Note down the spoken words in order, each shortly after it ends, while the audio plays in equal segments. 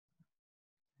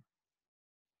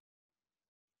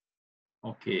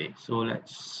Okay, so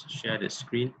let's share the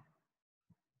screen.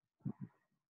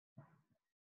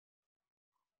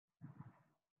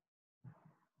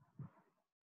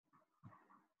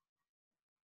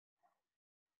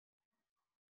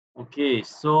 Okay,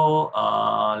 so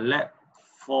lab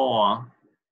 4,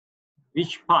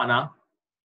 which part? I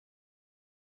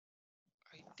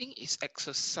think it's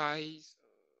exercise.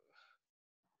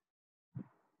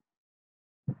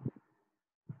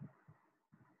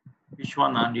 Which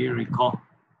one? Do you recall?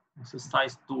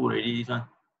 Exercise 2 already, this one.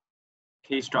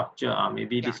 K structure,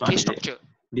 maybe Yeah, this one. K Is structure. it?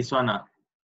 This one.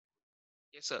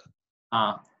 Yes, sir.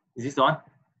 Is this the one?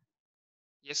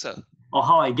 Yes, sir. Or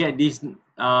how I get this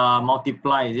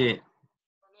multiply, is it?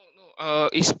 No,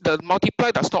 it's the multiply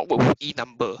does not work with E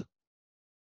number.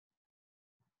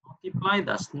 Multiply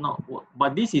does not work,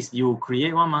 but this is you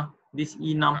create one, ma. This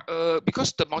E num.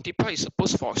 Because the multiply is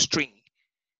supposed for string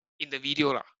in the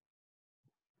video lah.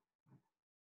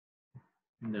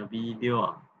 In the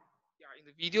video. Yeah, in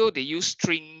the video they use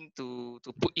string to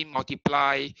put in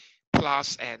multiply,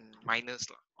 plus and minus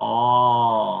lah.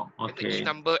 Oh, okay. And the E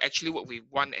number actually work with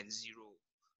 1 and 0,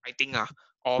 I think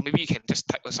or maybe you can just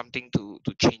type something to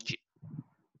change it.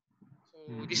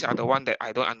 So these are the one that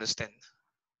I don't understand.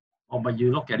 Oh, but you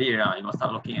look at it, you must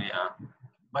start looking at it.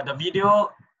 But the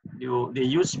video, they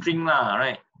use string lah,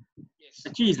 right? Yes.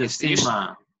 Actually, it's the same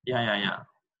lah. Yeah.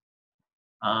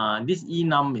 This E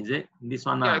num, is it? This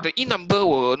one? Yeah, the E number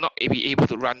will not be able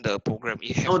to run the program.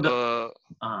 It have you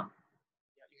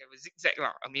have a zigzag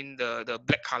lah. I mean the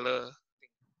black color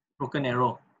thing. Broken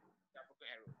arrow. Yeah, broken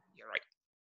arrow. You're right.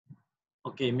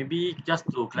 Okay, maybe just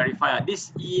to clarify,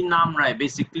 this E num, right?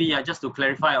 Basically, just to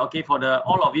clarify, okay, for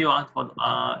all of you,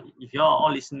 if you're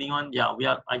all listening on,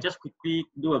 I just quickly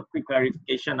do a quick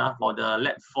clarification for the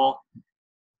lab 4.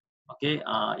 Okay,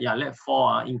 lab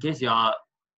 4. In case you are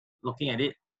looking at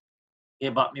it,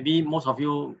 okay, but maybe most of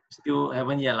you still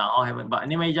haven't yet or haven't. But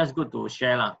anyway, just good to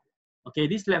share lah. Okay,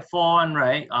 this lab 4 one,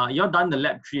 right? You're done the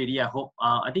lab 3 already. I hope.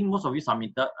 I think most of you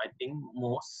submitted. I think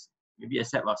most, maybe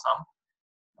except for some.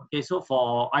 Okay, so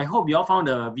I hope you all found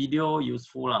the video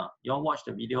useful lah. You all watch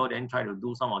the video, then try to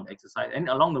do some of the exercise. And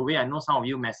along the way, I know some of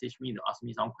you message me to ask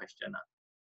me some question.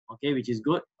 Okay, which is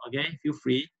good. Okay, feel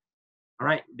free. All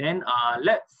right, then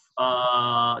lab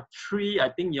 3, I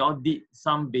think you all did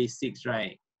some basics,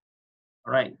 right?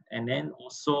 All right, and then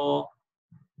also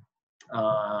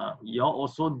you all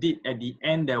also did at the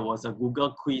end there was a Google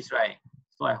quiz, right?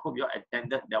 So I hope you all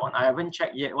attended that one. I haven't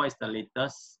checked yet what is the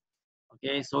latest.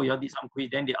 Okay, so you all did some quiz,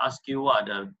 then they ask you what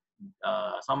are the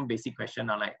some basic question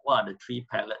like what are the 3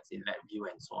 palettes in LabVIEW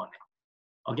and so on.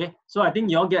 Okay, so I think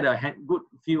you all get a good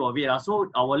feel of it. So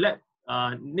our lab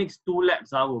next 2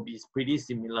 labs will be pretty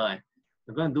similar.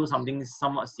 We're going to do something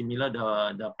somewhat similar.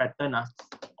 The pattern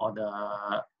or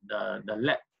the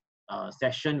lab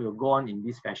session will go on in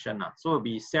this fashion. So it'll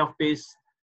be self-paced,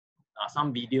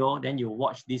 some video, then you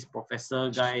watch this professor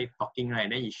guy talking, right?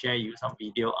 Then he share you some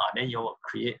video, then you will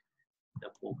create the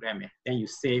program. Then you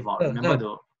save or remember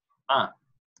to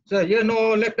Sir, you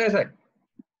know lab test, right?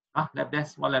 Lab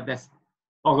test? What lab test?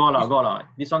 Oh, got lah.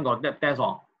 This one got lab test.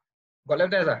 Got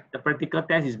lab test, The practical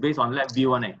test is based on LabVIEW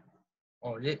one.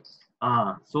 Oh, is it?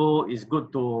 So it's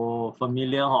good to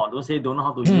familiar. Don't say don't know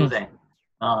how to use it.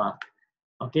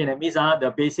 Okay, that means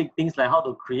the basic things like how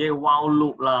to create while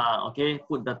loop lah. Okay,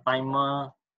 put the timer.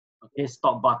 Okay,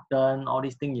 stop button. All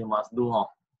these things you must do.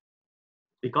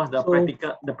 Because the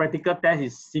practical test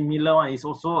is similar one. It's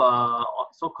also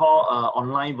so-called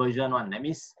online version one. That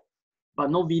means, but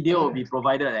no video will be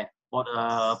provided for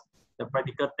the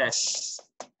practical test.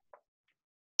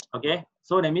 Okay,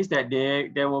 so that means that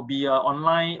there will be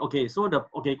online. Okay, so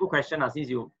good question. Since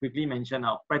you quickly mentioned,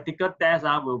 practical test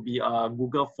will be a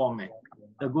Google form.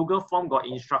 The Google form got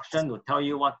instruction to tell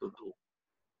you what to do.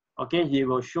 Okay, he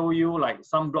will show you like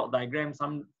some block diagram,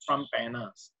 some front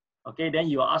panels. Okay, then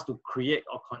you are asked to create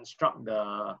or construct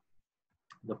the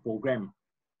program.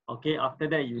 Okay, after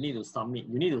that you need to submit.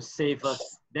 You need to save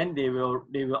first. Then they will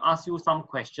ask you some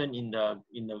question in the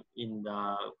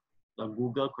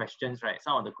Google questions, right?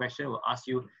 Some of the question will ask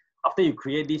you after you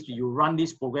create this, you run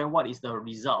this program, what is the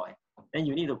result? Then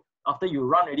you need to, after you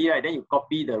run already, right? Then you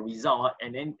copy the result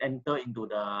and then enter into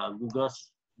the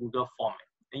Google form.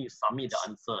 Then you submit the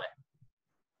answer.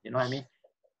 You know what I mean?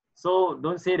 So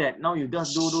don't say that now you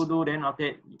just do, then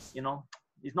okay, you know,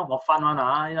 it's not for fun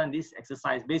one. This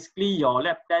exercise, basically your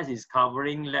lab test is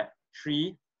covering lab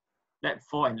 3, lab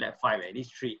 4, and lab 5.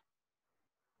 These 3.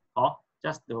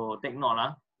 Just to take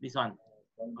note this one.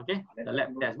 Okay, the lab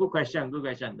test. Good question.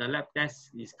 The lab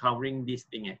test is covering this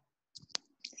thing.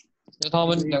 那他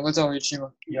们2个再回去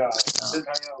吗？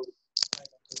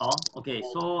 Oh, okay.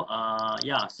 So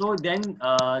yeah. So then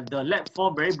the lab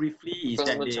 4 very briefly is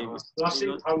that they will,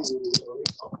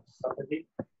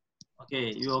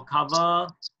 okay, you will cover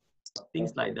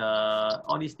things like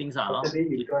all these things are.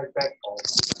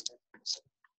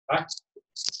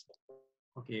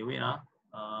 Okay, wait.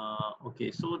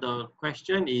 Okay, so the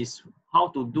question is how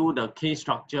to do the case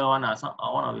structure one.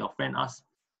 One of your friend asked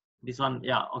this one.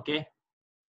 Yeah, okay.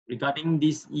 Regarding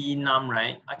this enum,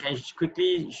 right? I can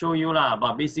quickly show you lah.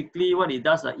 But basically, what it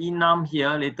does, the enum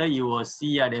here, later you will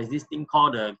see there's this thing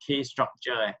called the case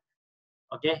structure.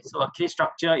 Okay, so a case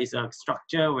structure is a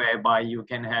structure whereby you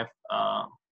can have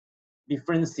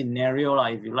different scenario lah,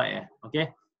 if you like.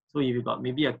 Okay, so if you got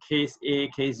maybe a case A,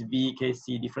 case B, case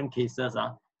C, different cases.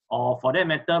 Or for that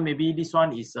matter, maybe this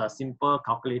one is a simple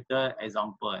calculator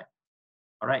example.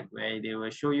 All right, where they will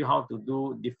show you how to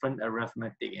do different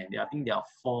arithmetic, and I think there are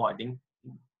 4. I think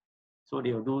so.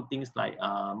 They will do things like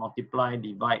multiply,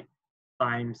 divide,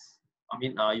 times. I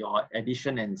mean, your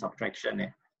addition and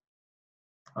subtraction.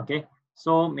 Okay,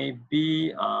 so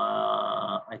maybe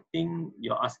I think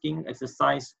you're asking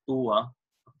exercise 2.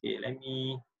 Okay, let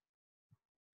me.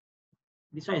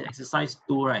 This one is exercise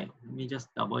 2, right? Let me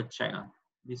just double check.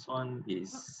 This one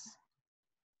is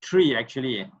 3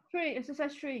 actually. 3,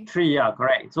 exercise 3. 3, yeah,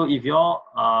 correct. So if you're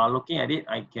looking at it,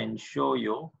 I can show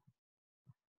you.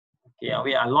 Okay,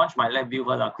 wait, I launched my lab view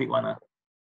first, a quick one.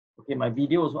 Okay, my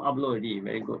video also upload already,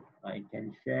 very good. I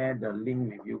can share the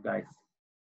link with you guys.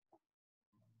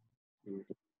 Wait,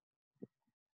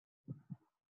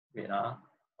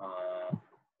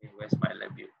 where's my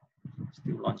lab view?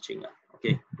 Still launching.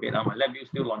 Okay, wait, my lab view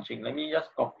still launching. Let me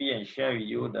just copy and share with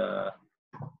you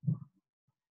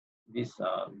this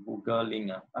Google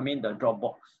link. I mean the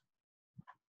Dropbox.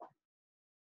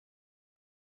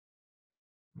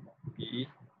 Okay.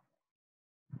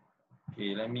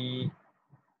 Okay, let me.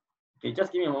 Okay,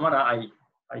 just give me a moment. I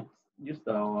use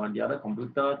the other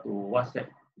computer to WhatsApp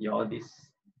your this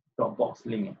Dropbox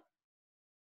link.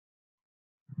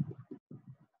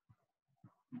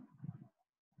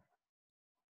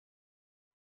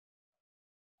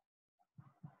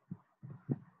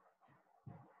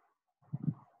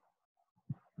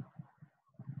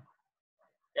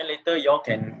 Then later y'all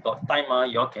can got time.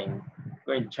 Y'all can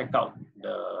go and check out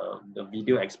the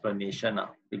video explanation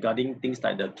regarding things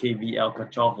like the KVL,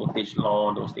 Kirchhoff voltage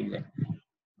law, those things.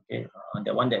 Okay,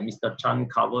 the one that Mr. Chan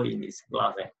covered in his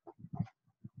class.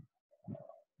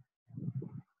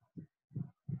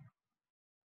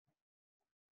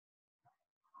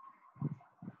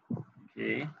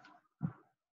 Okay, I'm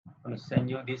going to send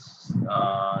you this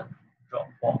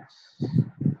Dropbox.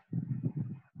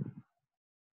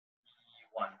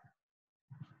 TEE1.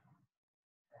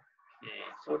 Okay,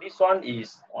 so this one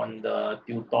is on the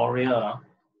tutorial.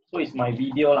 So it's my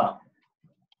video lah.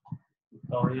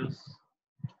 Tutorials,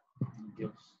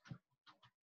 videos.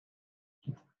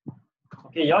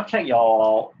 Okay, y'all check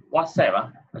your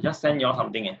WhatsApp. I just send y'all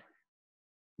something.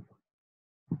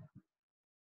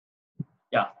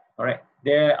 Yeah, correct.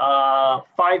 There are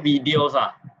 5 videos.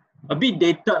 A bit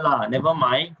dated lah. Never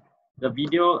mind. The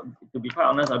video, to be quite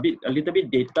honest, a little bit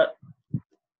dated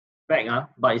back.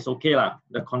 But it's okay lah.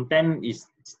 The content is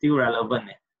still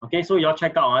relevant. Okay, so y'all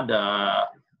check out the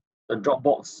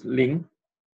Dropbox link.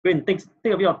 Go and take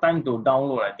a bit of time to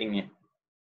download. I think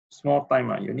small time.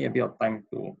 You need a bit of time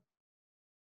to.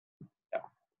 Yeah.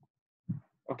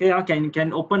 Okay.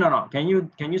 Can open or not? Can you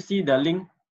see the link?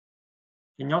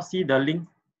 Can y'all see the link?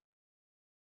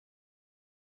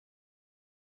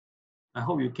 I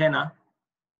hope you can.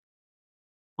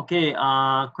 Okay.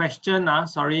 Question.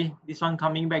 Sorry, this one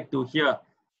coming back to here.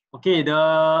 Okay,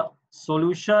 the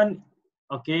solution.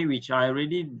 Okay, which I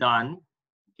already done.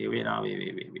 Okay, wait.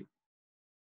 Wait.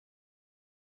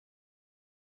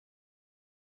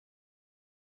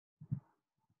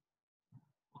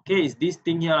 Okay, is this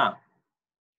thing here.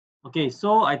 Okay,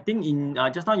 so I think in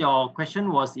just now your question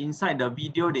was inside the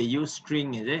video they use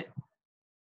string, is it?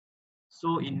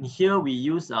 So in here we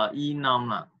use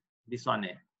enum, this one.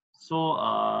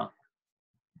 So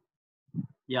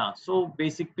yeah, so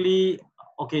basically,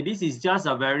 okay, this is just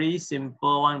a very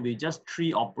simple one with just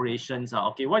 3 operations.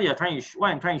 Okay, what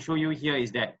I'm trying to show you here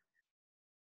is that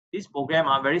this program,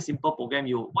 very simple program.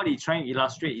 What it's trying to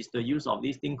illustrate is the use of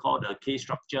this thing called the case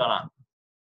structure.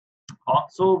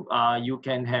 So you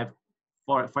can have,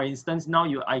 for instance, now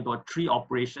I got 3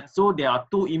 operations. So there are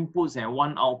 2 inputs and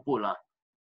 1 output.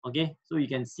 Okay, so you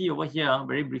can see over here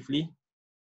very briefly.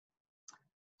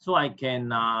 So I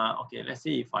can, okay, let's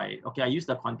say if I use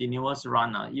the continuous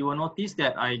run. You will notice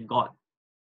that I got,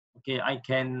 okay, I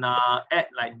can add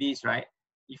like this, right?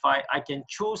 I can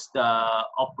choose the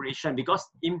operation because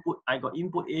I got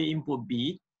input A, input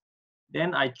B.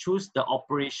 Then I choose the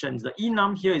operations. The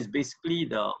enum here is basically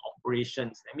the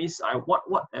operations. That means what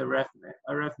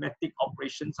arithmetic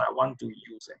operations I want to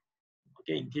use.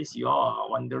 Okay, in case you are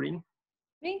wondering.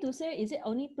 Meaning to say, is it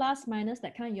only plus minus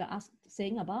that kind you're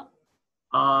saying about?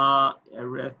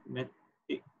 Arithmetic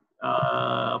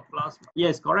plus,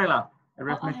 yes, correct lah.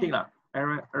 Arithmetic lah.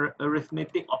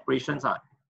 Arithmetic operations lah.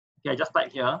 Okay, I just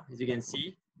type here, as you can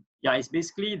see. Yeah, it's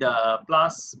basically the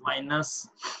plus, minus,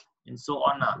 and so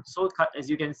on. So as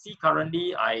you can see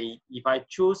currently, if I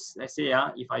choose, let's say,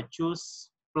 if I choose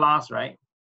plus, right?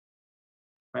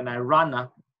 When I run,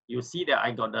 you see that I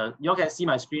got the, you all can see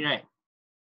my screen, right?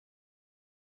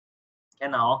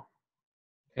 Can now?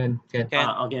 Can.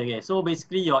 Okay. So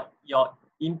basically your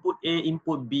input A,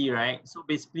 input B, right? So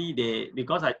basically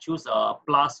because I choose a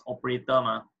plus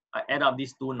operator, I add up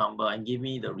these two numbers and give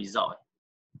me the result.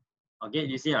 Okay,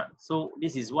 you see, so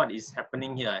this is what is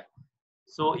happening here.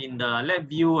 So in the lab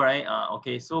view, right?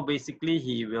 Okay, so basically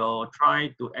he will try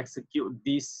to execute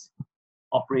this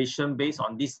operation based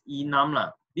on this enum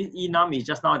lah. This enum is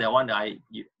just now the one that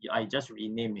I just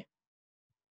renamed it.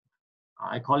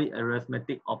 I call it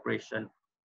arithmetic operation.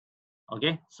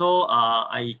 Okay, so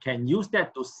I can use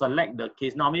that to select the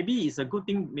case. Now maybe it's a good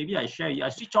thing. Maybe I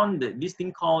switch on this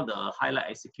thing called the highlight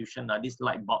execution. This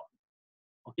light bulb.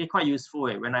 Okay, quite useful.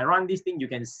 When I run this thing, you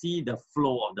can see the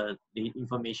flow of the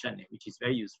information, which is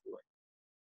very useful.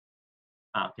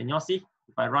 Can you all see?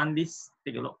 If I run this,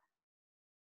 take a look.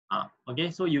 Okay,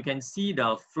 so you can see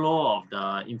the flow of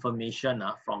the information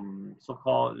from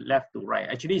so-called left to right.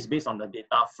 Actually, it's based on the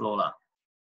data flow.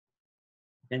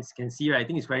 Can see, right? I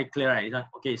think it's very clear, right?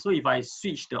 Okay, so if I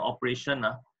switch the operation,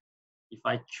 if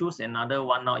I choose another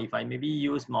one now, if I maybe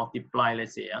use multiply,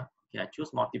 let's say, okay, I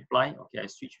choose multiply. Okay, I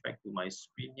switch back to my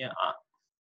screen here.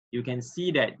 You can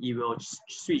see that it will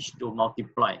switch to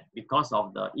multiply because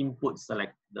of the input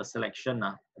selection.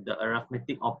 The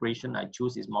arithmetic operation I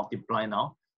choose is multiply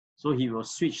now. So he will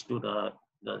switch to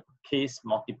the case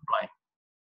multiply.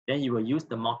 Then he will use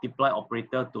the multiply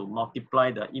operator to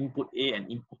multiply the input A and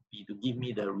input B to give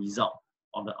me the result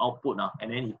of the output.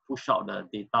 And then he push out the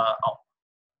data out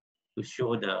to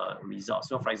show the result.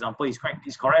 So for example, it's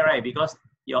correct, right? Because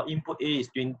your input A is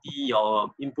 20,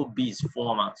 your input B is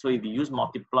 4. So if you use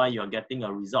multiply, you're getting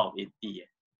a result of 80,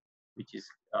 which is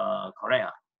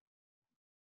correct.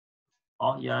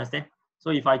 Oh, you understand? So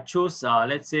if I choose,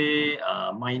 let's say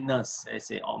minus, let's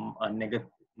say a negative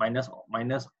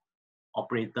minus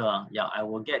operator, yeah, I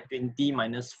will get 20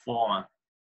 minus 4.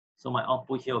 So my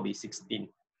output here will be 16.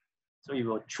 So you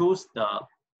will choose the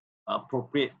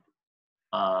appropriate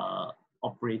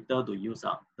operator to use,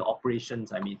 the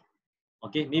operations, I mean.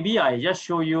 Okay, maybe I just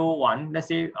show you one. Let's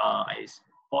say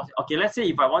okay, let's say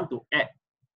if I want to add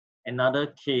another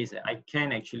case, I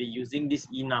can actually using this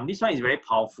enum. This one is very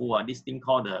powerful. This thing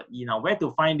called the enum. Where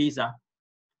to find this?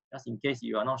 Just in case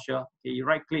you are not sure. Okay, you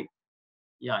right click.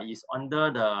 Yeah, it's under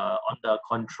on the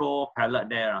control palette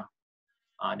there.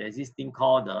 There's this thing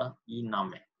called the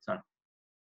enum.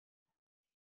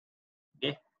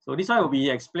 Okay, so this one will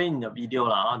be explained in the video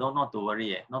not to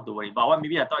worry. Not to worry. But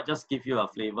maybe I thought just give you a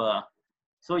flavor.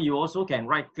 So you also can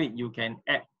right click. You can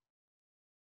add,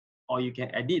 or you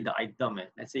can edit the item.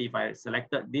 Let's say if I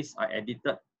selected this, I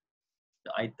edited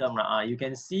the item. You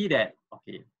can see that.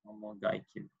 Okay, one more guy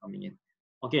keep coming in.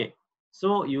 Okay.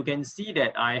 So you can see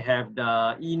that I have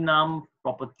the enum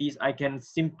properties. I can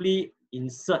simply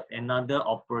insert another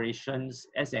operations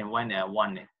as and when I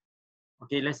want.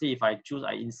 Okay, let's say if I choose,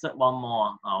 I insert one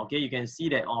more. Okay, you can see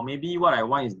that, or maybe what I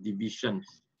want is division.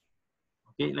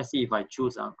 Okay, let's see if I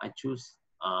choose.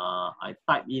 I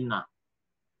type in.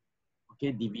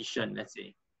 Okay, division. Let's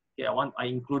say. Okay, I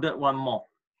included one more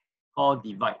called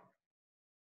divide.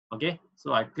 Okay,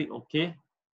 so I click OK.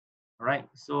 All right,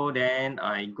 so then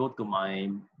I go to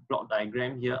my block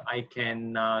diagram here. I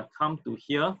can come to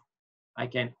here. I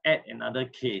can add another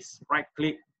case. Right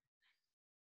click.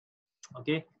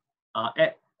 Okay,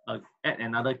 add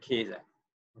another case.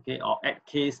 Okay, or add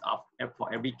case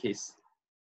for every case.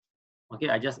 Okay,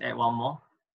 I just add one more.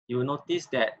 You will notice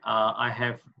that I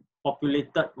have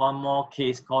populated one more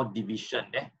case called division.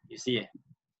 You see,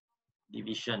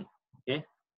 division. Okay,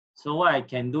 so what I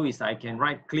can do is I can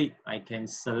right click. I can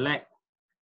select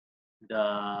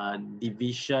the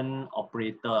division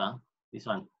operator, this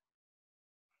one.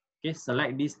 Okay,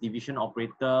 select this division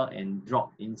operator and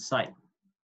drop inside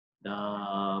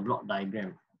the block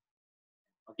diagram.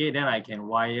 Okay, then I can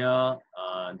wire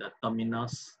the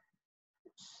terminals.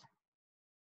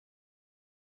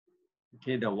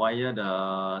 Okay, wire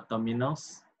the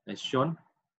terminals as shown.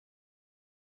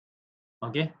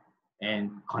 Okay,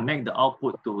 and connect the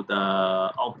output to the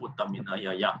output terminal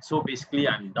here. Yeah, so basically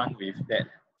I'm done with that.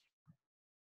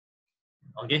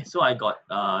 Okay, so I got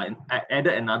I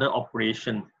added another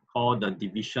operation called the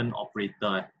division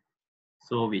operator.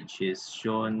 So which is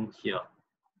shown here.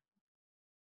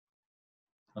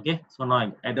 Okay, so now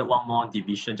I added one more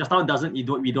division. Just now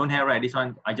we don't have, right? This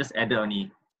one I just added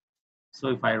only. So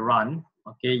if I run,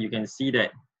 okay, you can see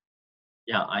that,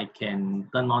 yeah, I can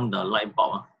turn on the light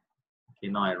bulb. Okay,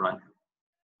 now I run.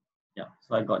 Yeah,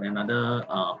 so I got another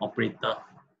operator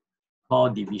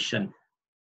called division.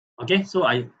 Okay, so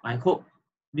I hope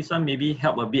this one maybe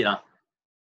help a bit.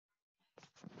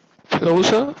 Hello,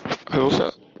 sir. Hello,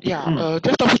 sir. Yeah,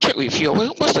 just double check with you.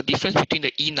 What's the difference between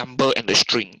the E number and the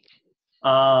string?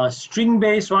 String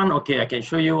based one, okay, I can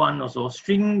show you one also.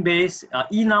 String based,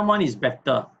 enum one is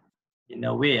better in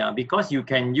a way, because you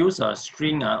can use a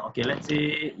string. Okay, let's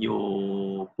say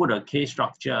you put a K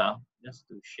structure, just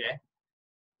to share.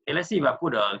 Okay, let's see if I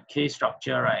put a K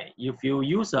structure, right? If you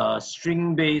use a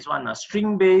string based one, a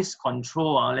string based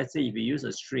control, let's say if you use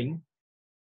a string,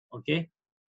 okay,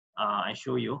 I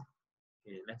show you.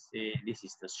 Okay, let's say this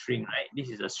is the string, right? This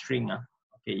is a string.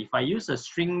 Okay, if I use a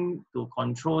string to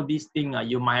control this thing,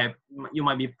 you might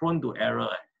be prone to error.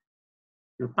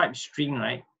 You type string,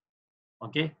 right?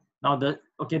 Okay. Now the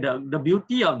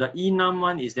beauty of the enum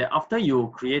one is that after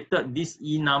you created this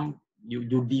enum,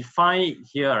 you define it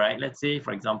here, right? Let's say,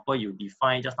 for example, you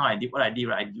define, just now I did what I did,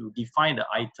 right? You define the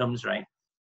items, right?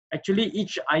 Actually,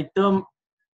 each item,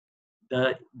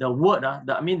 the word,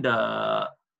 the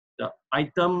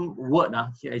item word,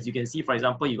 here, as you can see, for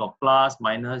example, you got plus,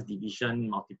 minus, division,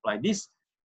 multiply. This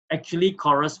actually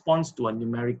corresponds to a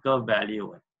numerical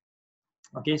value.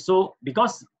 Okay, so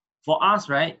because for us,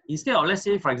 right, instead of, let's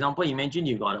say, for example, imagine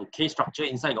you got a case structure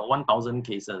inside, got 1,000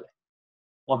 cases.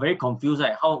 Or very confused,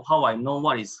 right? How I know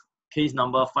what is case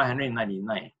number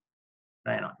 599,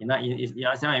 right? You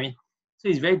understand what I mean? So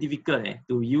it's very difficult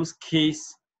to use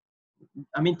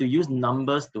to use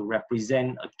numbers to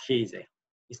represent a case.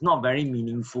 It's not very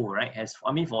meaningful, right?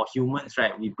 For humans,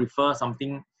 right, we prefer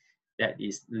something that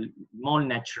is more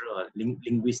natural,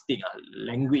 linguistic,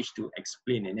 language to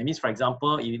explain. And that means, for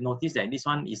example, you notice that this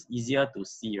one is easier to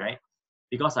see, right?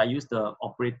 Because I use the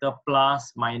operator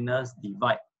plus, minus,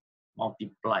 divide,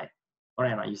 multiply. All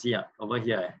right, you see over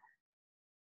here.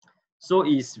 So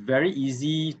it's very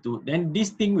easy to, then this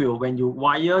thing will, when you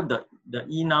wire the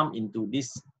enum into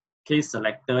this case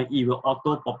selector, it will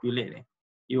auto-populate.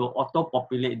 It will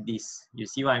auto-populate this. You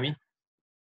see what I mean?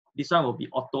 This one will be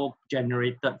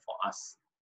auto-generated for us.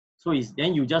 So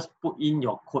then you just put in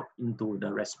your code into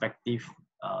the respective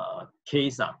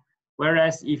case.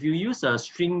 Whereas if you use a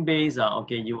string base,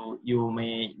 okay, you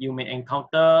may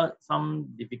encounter some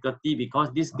difficulty because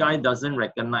this guy doesn't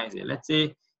recognize it. Let's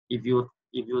say if you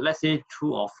let's say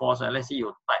true or false, let's say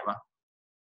you type,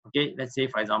 okay, let's say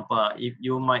for example, if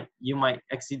you might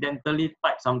accidentally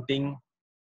type something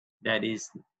that is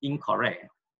incorrect,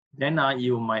 then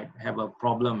you might have a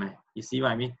problem. You see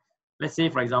what I mean? Let's say,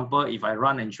 for example, if I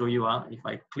run and show you,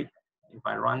 if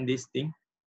I run this thing,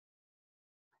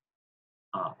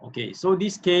 okay, so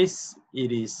this case,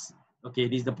 it is, okay,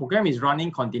 the program is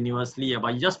running continuously,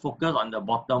 but you just focus on the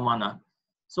bottom one.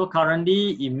 So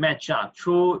currently, it match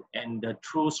true and the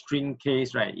true string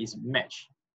case, right, is match.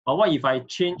 But what if I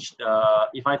change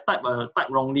if I type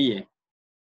wrongly,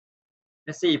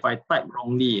 let's say if I type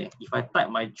wrongly, if I type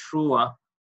my true,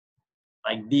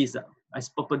 like this, I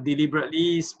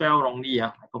deliberately spell wrongly.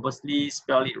 I purposely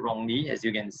spell it wrongly, as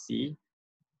you can see.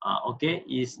 Okay,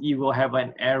 it will have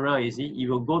an error. You see, it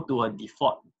will go to a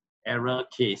default error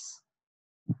case.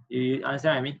 You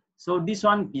understand what I mean? So this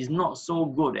one is not so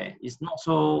good. It's not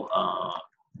so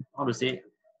how to say,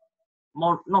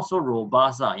 not so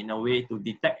robust in a way to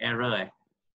detect error.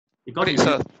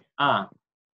 Because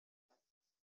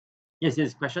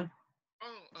yes, question.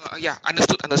 Yeah,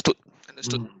 understood.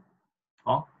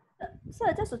 Oh. So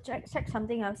just to check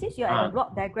something. Since you're at a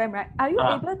block diagram, right? Are you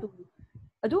able to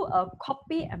do a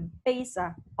copy and paste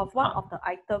of one of the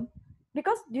item?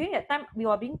 Because during that time we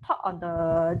were being taught on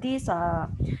the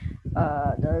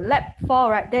lab 4,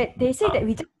 right? They say that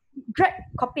we just drag,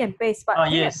 copy and paste.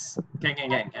 But yes,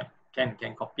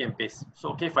 can copy and paste. So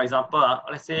okay, for example,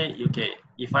 let's say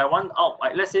if I want out,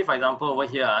 let's say for example over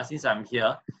here, since I'm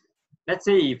here, let's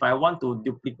say if I want to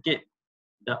duplicate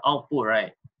the output,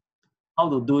 right? How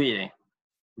to do it?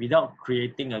 Without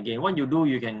creating again, what you do,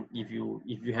 you can, if you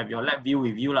have your lab view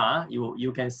with you,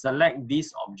 you can select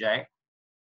this object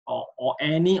or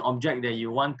any object that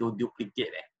you want to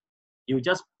duplicate. You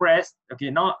just press, okay,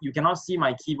 now you cannot see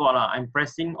my keyboard. I'm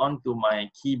pressing onto my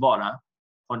keyboard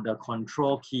on the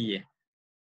control key.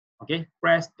 Okay,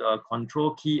 press the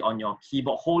control key on your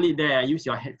keyboard. Hold it there. Use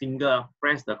your finger.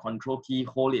 Press the control key.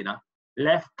 Hold it.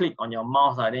 Left click on your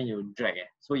mouse. Then you drag.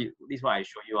 So this is what I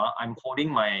show you. I'm holding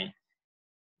my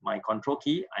control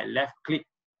key. I left click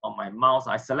on my mouse.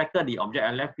 I selected the object.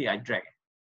 I left click. I drag.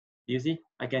 Do you see?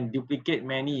 I can duplicate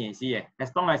many. You see,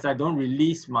 as long as I don't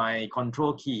release my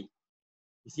control key,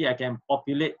 you see, I can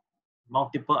populate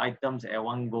multiple items at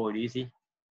one go. Do you see?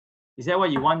 Is that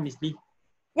what you want, Miss Lee?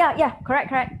 Yeah,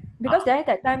 correct. Because then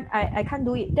that time I can't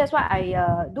do it. That's why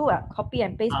I do a copy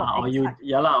and paste from extract.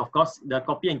 Of course, the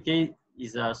copy and paste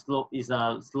is a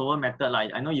slower method.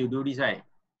 Like I know you do this, right?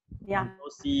 Yeah. Control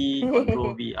C,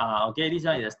 Control V. Okay, this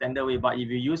one is a standard way. But if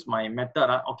you use my method,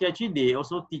 okay, actually they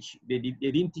also teach. They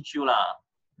didn't teach you lah.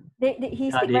 He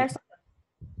speak very soft.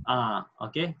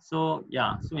 Okay. So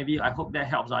yeah. So maybe I hope that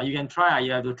helps. You can try.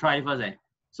 You have to try first.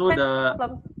 So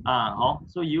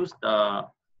so use the.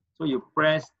 So you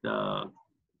press the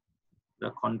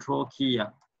control key.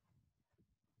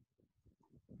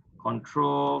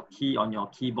 Control key on your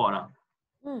keyboard.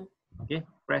 Okay,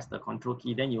 press the control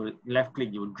key, then you left click,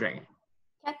 you drag.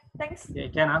 Okay, thanks. Okay,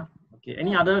 can Okay,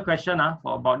 any other question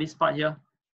for about this part here?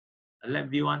 The lab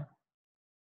view one.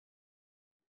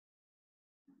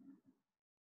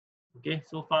 Okay,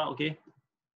 so far okay.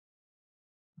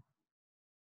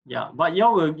 Yeah, but you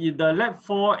will the lab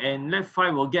 4 and lab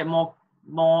 5 will get more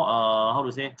how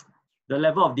to say, the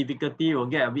level of difficulty will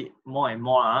get a bit more and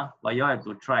more, but you have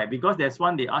to try, because there's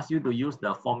one they ask you to use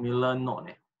the formula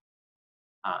node.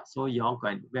 So you all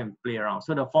can go and play around.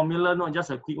 So the formula node, just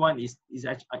a quick one, is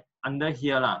actually under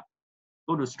here lah.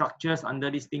 Go to structures under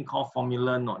this thing called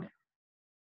formula node.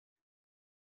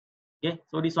 Okay,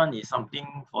 so this one is something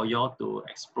for you all to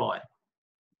explore.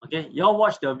 Okay, you all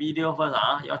watch the video first.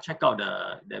 You all check out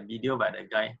the video by the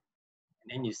guy, and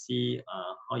then you see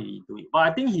how he do it. But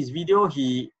I think his video,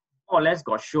 he more or less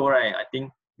got show, right? I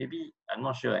think maybe, I'm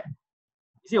not sure.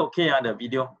 Is it okay? The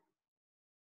video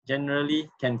generally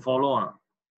can follow.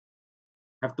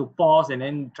 Have to pause and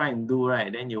then try and do,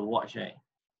 right? Then you watch, right?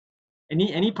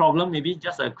 Any problem? Maybe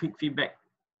just a quick feedback.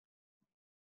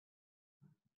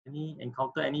 Any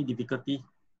encounter any difficulty?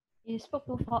 You spoke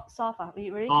too soft.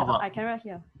 We really soft, I cannot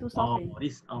hear. Too soft.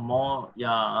 This more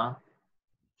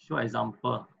show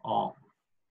example or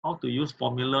how to use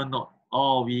formula node.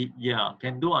 We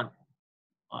can do on.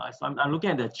 So I'm looking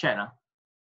at the chat.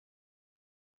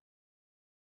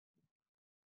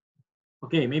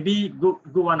 Okay, maybe good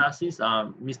one. Since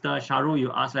Mr. Sharu,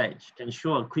 you asked, right, can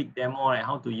show a quick demo, right,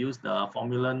 how to use the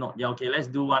formula node. Yeah, okay, let's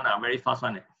do one, very fast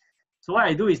one. So what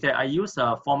I do is that I use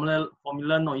a formula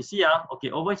node. You see, okay,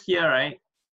 over here, right?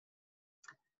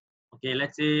 Okay,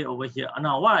 let's say over here.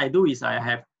 Now what I do is I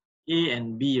have A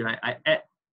and B, right?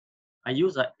 I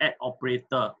use an add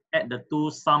operator, add the two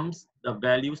sums, the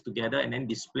values together, and then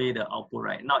display the output,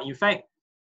 right? Now, in fact,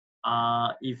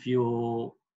 if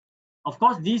you, of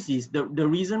course, this is the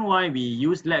reason why we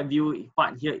use lab view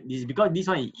part here is because this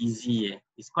one is easy.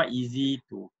 It's quite easy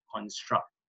to construct.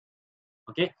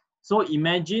 Okay, so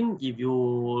imagine if you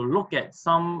look at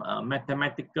some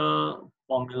mathematical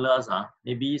formulas,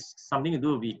 maybe something to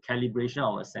do with calibration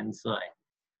of a sensor.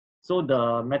 So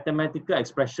the mathematical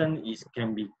expression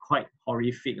can be quite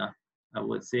horrific, I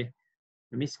would say.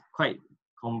 It means quite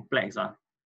complex.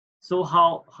 So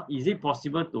how is it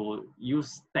possible to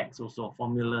use text also,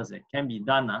 formulas? It can be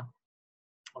done.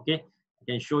 Okay, I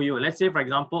can show you. Let's say, for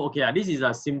example, okay, this is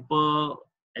a simple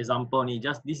example.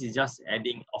 This is just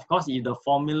adding. Of course, if the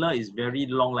formula is very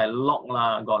long, like log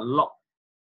got log,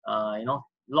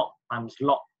 log times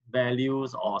log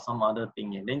values or some other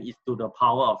thing, and then it's to the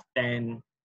power of 10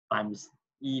 times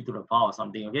e to the power of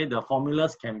something. Okay, the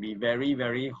formulas can be very,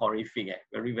 very horrific,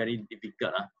 very, very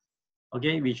difficult.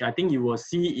 Okay, which I think you will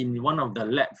see in one of the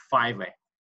lab 5.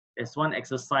 There's one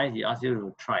exercise he asks you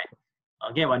to try.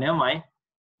 Okay, but never mind.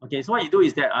 Okay, so what you do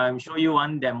is that I'm show you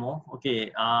one demo. Okay,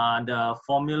 the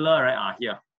formula, right,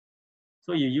 here.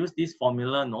 So you use this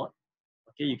formula node.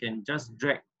 Okay, you can just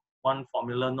drag one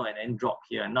formula node and then drop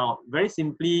here. Now, very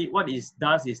simply, what it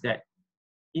does is that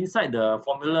inside the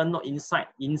formula node, inside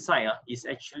is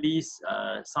actually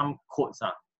some codes.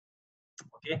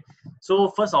 Okay, so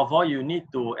first of all, you need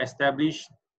to establish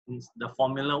the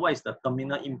formula. What is the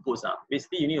terminal inputs?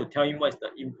 Basically, you need to tell him what is the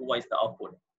input, what is the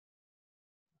output.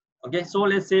 Okay, so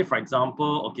let's say, for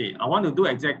example, okay, I want to do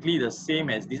exactly the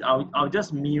same as this. I'll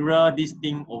just mirror this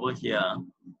thing over here.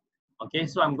 Okay,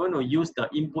 so I'm going to use the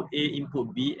input A,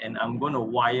 input B, and I'm going to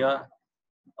wire.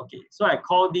 Okay, so I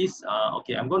call this,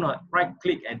 okay, I'm going to right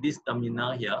click at this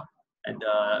terminal here at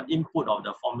the input of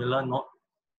the formula node.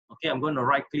 Okay, I'm going to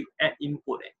right click add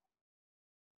input.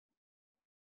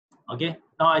 Okay.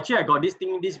 Now actually I got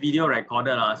this video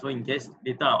recorded so in case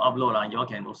later I'll upload you all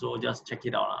can also just check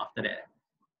it out after that.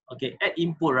 Okay, add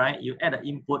input, right? You add an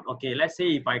input. Okay, let's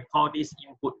say if I call this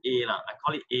input A I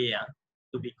call it A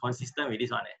to be consistent with this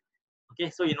one.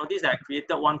 Okay, so you notice that I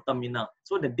created one terminal.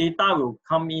 So the data will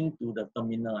come into the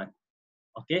terminal.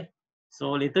 Okay,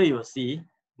 so later you will see.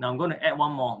 Now I'm going to add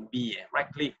one more B. Right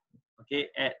click. Okay,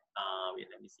 add. Wait,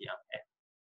 let me see. Add.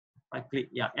 Right click.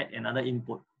 Yeah, add another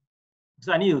input.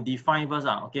 So I need to define first.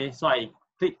 Okay, so I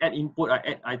click add input.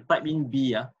 I type in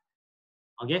B.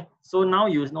 Okay, so now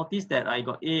you notice that I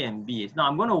got A and B. Now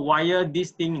I'm going to wire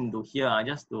this thing into here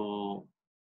just to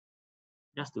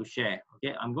share.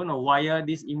 Okay, I'm going to wire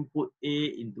this input A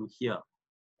into here,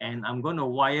 and I'm going to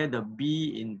wire the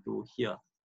B into here.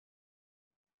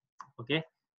 Okay,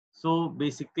 so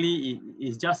basically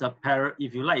it's just a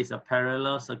if you like, it's a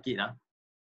parallel circuit,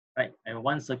 right? And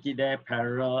one circuit there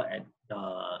parallel at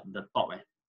the top.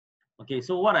 Okay,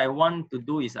 so what I want to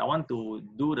do is I want to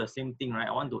do the same thing, right?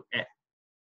 I want to add.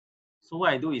 So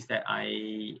what I do is that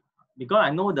because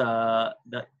I know the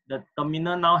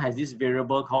terminal now has this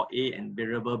variable called A and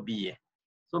variable B.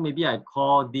 So maybe I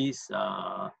call this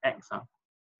X.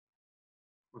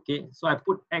 Okay, so I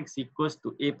put X equals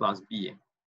to A plus B.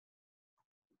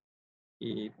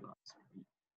 A plus B,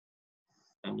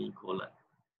 semicolon.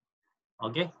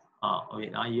 Okay,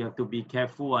 wait, you have to be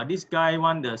careful. This guy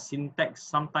the syntax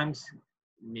sometimes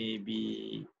may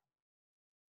be,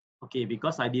 okay,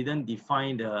 because I didn't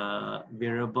define the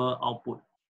variable output.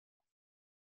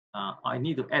 I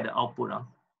need to add the output.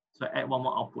 So I add one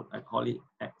more output. I call it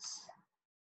X.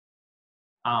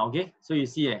 Okay, so you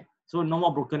see, so no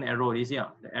more broken arrow. You see,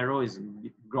 the arrow is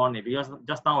gone because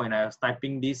just now when I was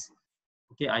typing this,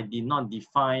 okay, I did not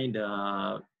define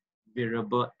the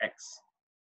variable X.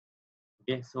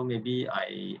 Okay, so maybe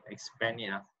I expand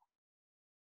it.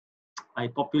 I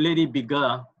populate it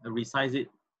bigger, I resize it.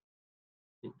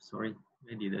 Sorry,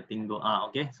 where did the thing go?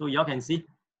 Okay, so y'all can see.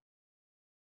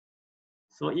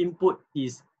 So input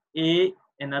is A,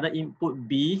 another input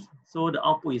B, so the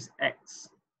output is X.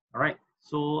 All right,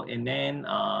 so and then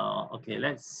okay,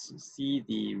 let's see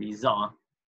the result.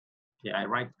 Okay, I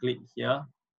right click here,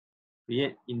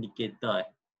 create indicator.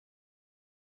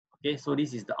 Okay, so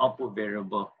this is the output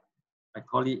variable. I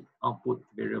call it output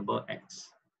variable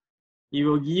X. It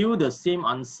will give you the same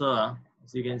answer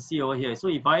as you can see over here. So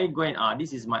if I go and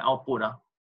this is my output.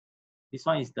 This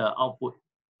one is the output.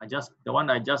 The one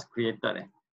I just created.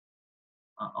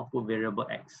 Output variable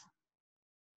X.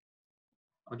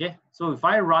 Okay, so if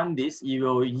I run this, it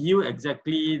will yield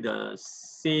exactly the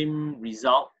same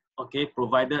result. Okay,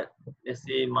 provided let's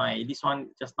say this one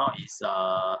just now is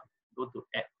go to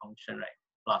add function, right?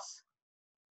 Plus.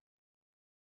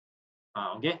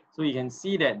 Okay, so you can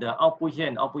see that the output here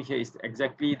and output here is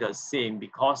exactly the same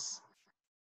because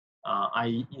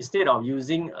instead of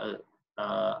using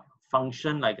a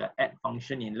function like an add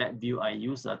function in LabVIEW, I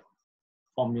use a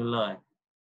formula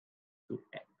to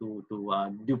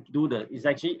do the. It's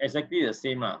actually exactly the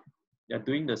same. They're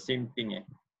doing the same thing.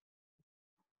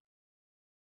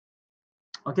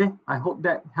 Okay, I hope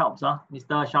that helps,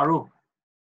 Mr. Sharu.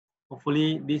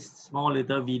 Hopefully this small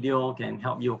little video can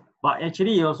help you. But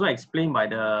actually, he also explained by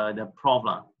the prof,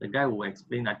 the guy who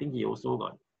explained. I think he also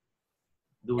got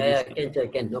do this. Yeah,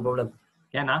 can, no problem.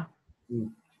 Can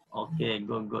Okay,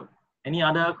 good. Any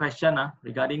other question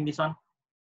regarding this one?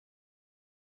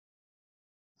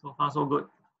 So far so good.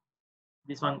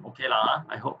 This one okay lah.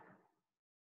 I hope.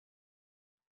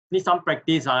 Need some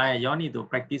practice. You all need to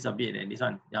practice a bit. This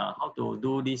one, yeah, how to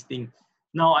do this thing.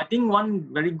 Now I think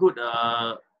one very good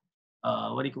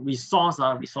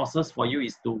resources for you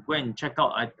is to go and check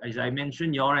out. As I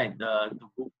mentioned, you all right,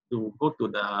 to go to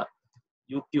the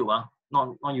YouTube.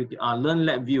 Not YouTube. Learn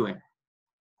LabVIEW.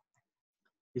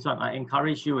 This one I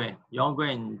encourage you. You all go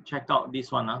and check out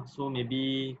this one. So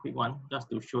maybe quick one just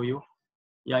to show you.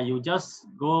 Yeah, you just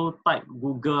go type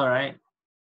Google, right?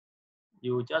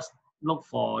 You just look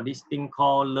for this thing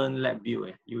called Learn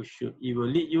LabVIEW. It will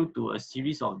lead you to a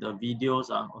series of the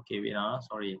videos. Okay, wait,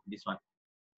 sorry, this one.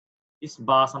 This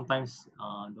bar sometimes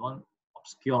the one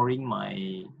obscuring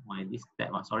my this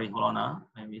tab. Sorry, hold on.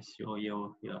 Let me show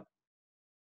you here.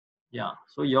 Yeah,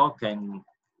 so you all can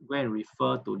go and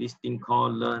refer to this thing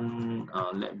called Learn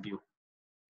LabVIEW.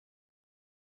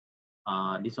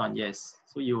 This one, yes.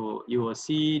 So you will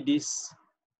see this.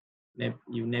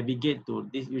 You navigate to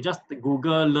this. You just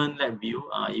Google Learn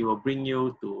LabVIEW. It will bring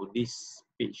you to this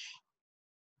page.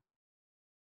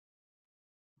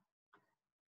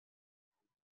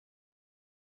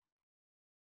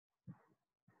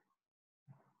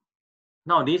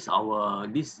 Nowadays,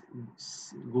 this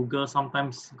Google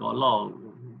sometimes got a lot of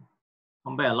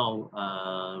come back a lot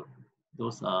of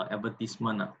those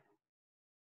advertisement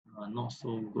not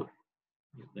so good.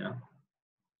 Yeah.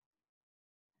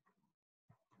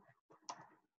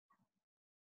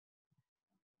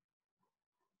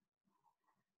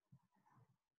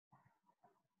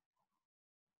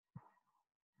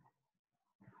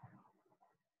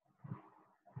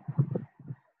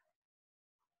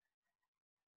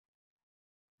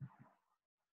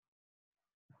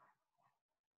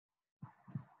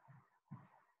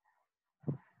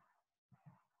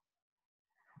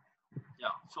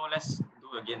 Yeah, so let's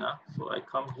do again. So I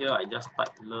come here, I just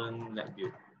type learn lab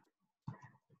view.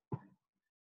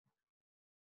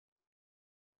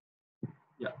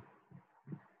 Yeah.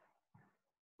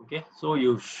 Okay, so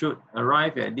you should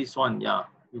arrive at this one. Yeah,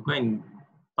 you go and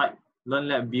type learn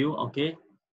lab view. Okay,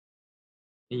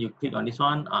 then you click on this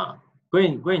one. Go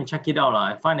and check it out.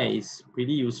 I find that it's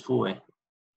pretty useful.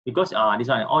 Because this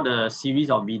one, all the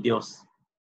series of videos.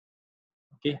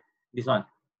 Okay, this one.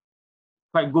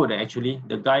 Quite good actually.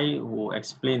 The guy who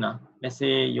explain, let's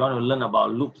say you want to learn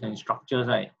about loops and structures,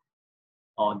 right?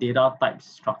 Or data types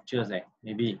structures,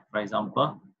 maybe for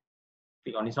example,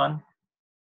 click on this one.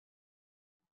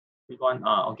 Click on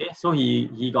okay. So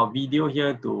he got video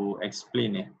here to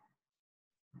explain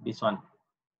this one.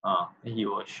 Then he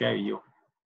will share with you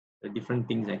the different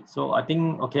things. So I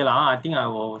think okay lah. I think I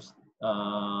will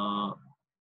sort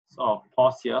of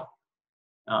pause here.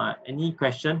 Any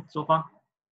question so far?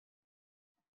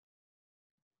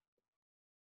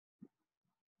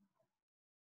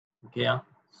 Okay,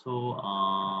 so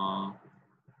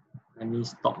let me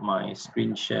stop my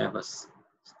screen share first.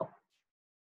 Stop.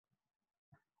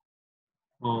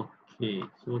 Okay,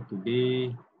 so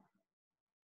today,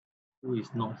 who is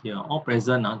not here? All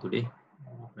present today.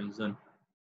 All present.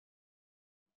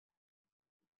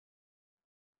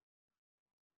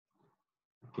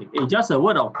 Okay, just a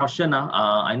word of caution.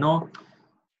 I know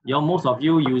most of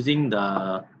you using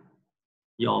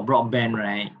your broadband,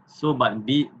 right? So, but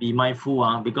be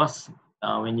mindful, because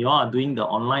when you are doing the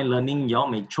online learning, you all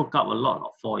may choke up a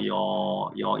lot for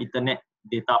your internet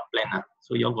data plan.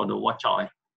 So you all got to watch out.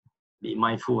 Be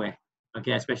mindful.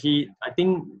 Okay, especially I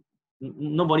think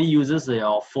nobody uses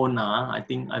your phone. I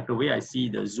think the way I see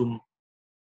the Zoom,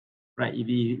 right? If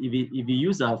you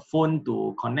use a phone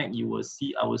to connect,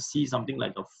 I will see something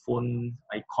like a phone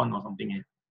icon or something.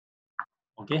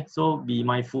 Okay, so be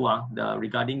mindful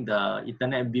regarding the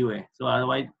internet bill. So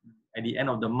otherwise, at the end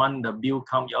of the month, the bill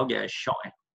come, you all get a shock.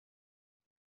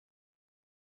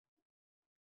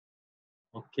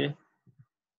 Okay.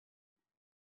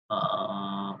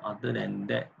 Other than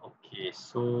that, okay,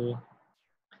 so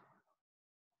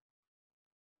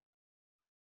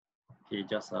okay,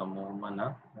 just a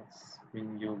moment. Let's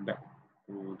bring you back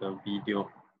to the video.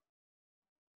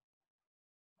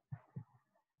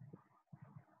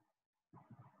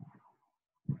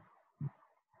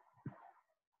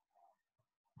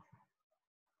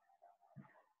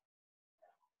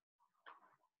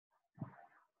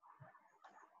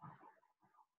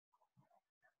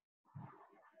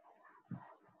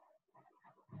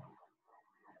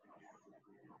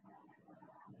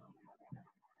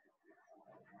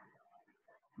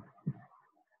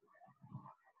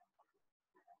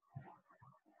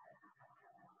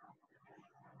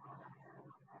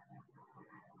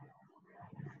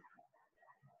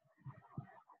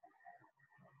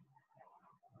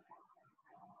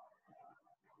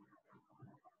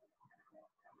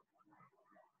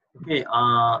 Okay,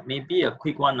 maybe a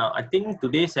quick one. I think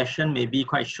today's session may be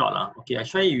quite short. Okay, I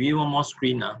share with you one more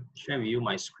screen. Share with you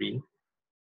my screen.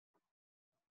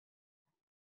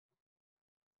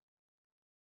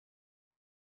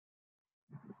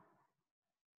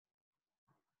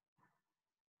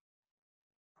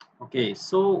 Okay,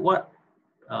 so what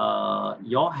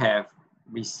you all have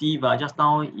received just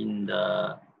now in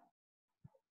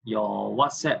your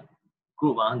WhatsApp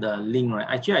group, the link, right?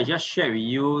 Actually, I just shared with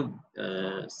you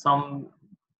some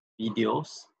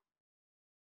videos,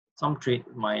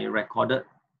 my recorded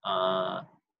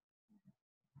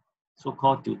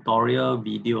so-called tutorial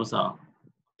videos.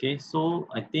 Okay, so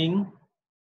I think,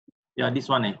 yeah, this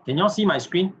one. Can you all see my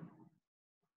screen?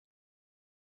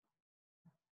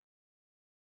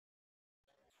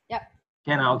 Yep.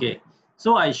 Can, okay.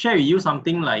 So I share with you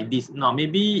something like this. Now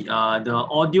maybe the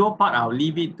audio part I'll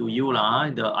leave it to you lah.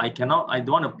 I don't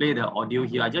want to play the audio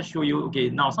here. I just show you. Okay,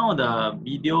 now some of the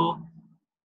video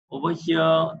over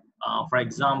here. For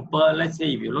example, let's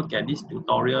say if you look at this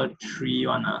tutorial 3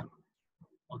 one.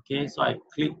 Okay, so I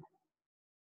click.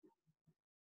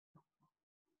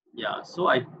 Yeah,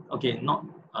 so okay, not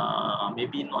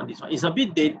maybe not this one. It's a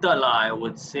bit dated lah, I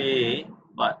would say,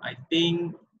 but I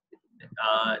think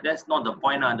that's not the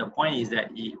point. The point is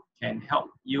that it can help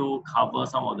you cover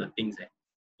some of the things.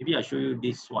 Maybe I'll show you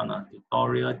this one,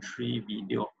 tutorial 3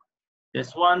 video.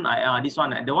 There's one, this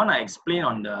one, the one I explained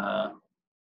on the,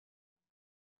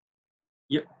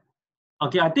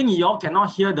 okay, I think you all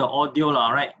cannot hear the audio,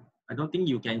 right? I don't think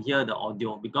you can hear the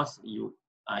audio because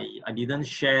I didn't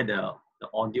share the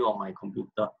audio on my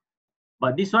computer.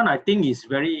 But this one I think is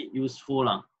very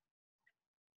useful.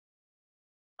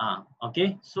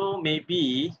 Okay, so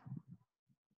maybe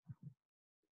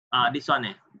this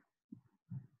one.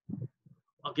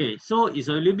 Okay, so it's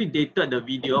a little bit dated, the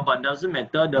video, but doesn't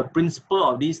matter. The principle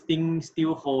of this thing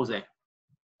still holds.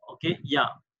 Okay, yeah.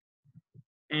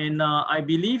 And I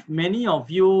believe many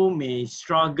of you may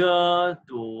struggle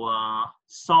to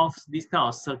solve this kind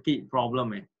of circuit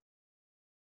problem.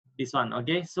 This one,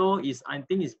 okay? So I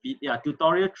think it's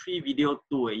tutorial 3 video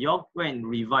 2. You all go and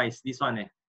revise this one.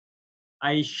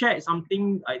 I shared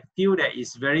something I feel that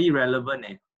is very relevant.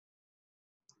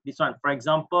 This one, for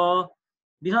example,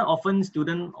 this one often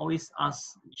students always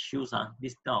ask issues,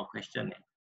 this kind of question.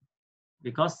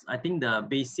 Because I think the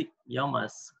basic you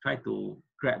must try to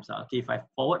grab. Okay, if I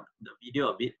forward the video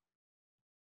a bit,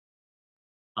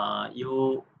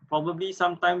 you probably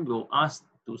sometime will ask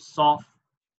to solve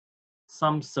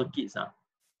some circuits.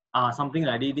 Something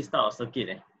like this type of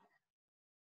circuit.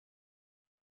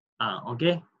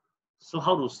 Okay. So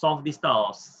how to solve this type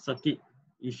of circuit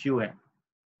issue?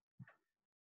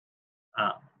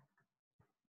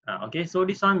 Okay, so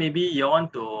this one maybe you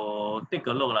want to take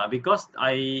a look because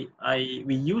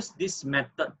we use this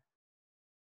method.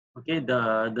 Okay,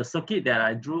 the circuit that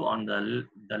I drew on the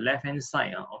left hand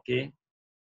side. Okay,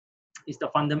 is the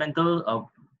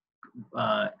fundamental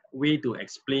way to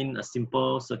explain a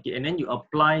simple circuit, and then you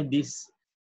apply this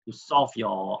to solve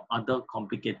your other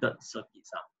complicated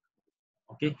circuits.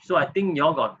 Okay, so I think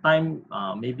y'all got time.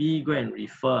 Maybe go and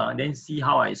refer, then see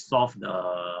how I solve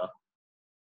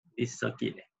this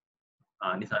circuit.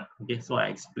 This one. Okay, so I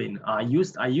explain. I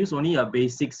use only a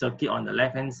basic circuit on the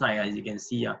left hand side, as you can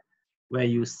see, where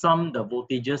you sum the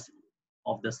voltages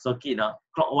of the circuit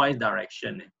clockwise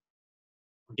direction.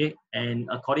 Okay, and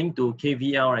according to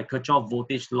KVL, right, Kirchhoff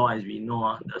voltage law, as we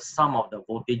know, the sum of the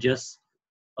voltages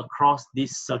across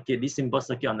this circuit, this simple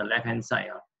circuit on the left hand side,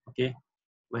 okay,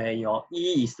 where your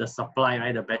E is the supply,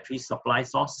 right, the battery supply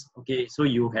source. Okay, so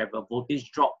you have a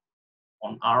voltage drop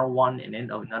on R1 and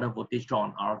then another voltage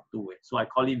drop on R2. So I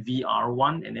call it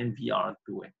VR1 and then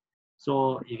VR2.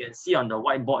 So you can see on the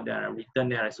whiteboard that I written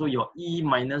there. So your E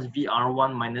minus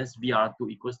VR1 minus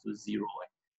VR2 equals to 0.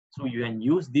 So you can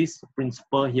use this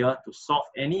principle here to solve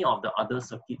any of the other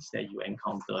circuits that you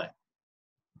encounter.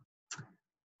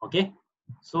 Okay,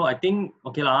 so I think,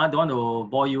 okay, I don't want to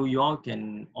bore you. You all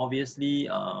can obviously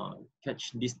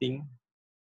catch this thing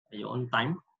at your own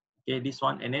time. Okay, this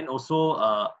one, and then also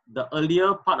the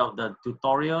earlier part of the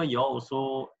tutorial, you all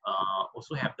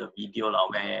also have the video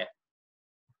where,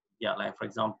 yeah, like for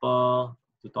example,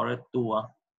 tutorial 2,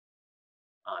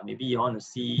 maybe you want to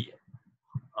see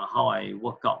how I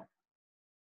work out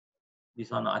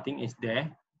this one. I think it's there.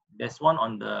 There's one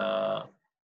on the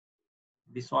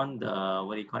this one, the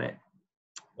what do you call it?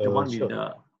 The one with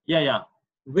the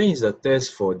When is the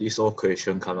test for this all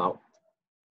question come out?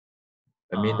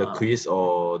 I mean the quiz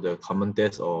or the common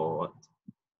test or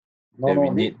what? We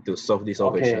need to solve this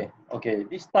all question. Okay,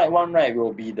 this type 1, right,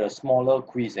 will be the smaller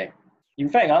quiz. In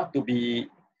fact, to be,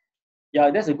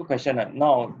 that's a good question.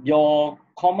 Now, your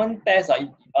common test,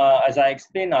 as I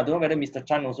explained, I don't know whether Mr.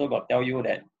 Chan also got tell you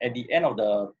that at the end of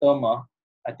the term,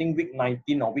 I think week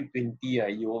 19 or week 20,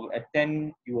 you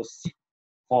will sit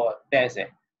for a test.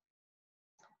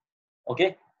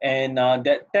 Okay, and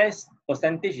that test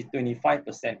percentage is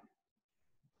 25%.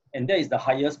 And that is the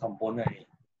highest component,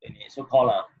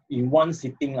 so-called in one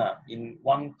sitting, in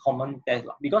one common test.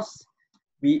 Because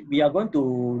we are going to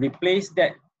replace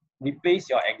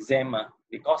your exam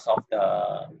because of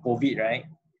the COVID, right?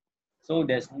 So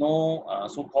there's no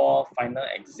so-called final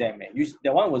exam.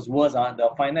 That one was worse. The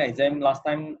final exam last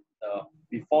time,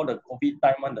 before the COVID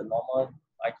time, the normal,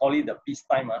 I call it the peace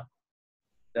time,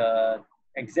 the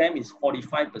exam is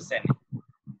 45%.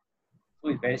 So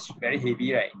it's very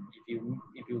heavy, right?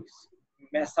 If you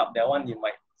mess up that one, you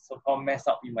might so-called mess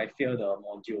up. You might fail the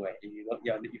module.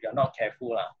 If you're not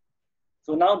careful,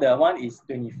 So now the one is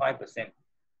 25%.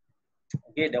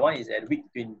 Okay, the one is at week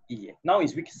 20. Now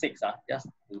it's week 6. Just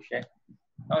to share.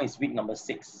 Now it's week number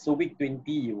 6. So week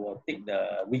 20, you will take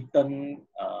the written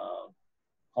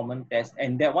common test,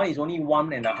 and that one is only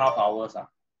 1.5 hours.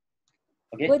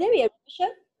 Okay. Will there be a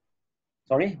revision?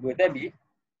 Sorry, will there be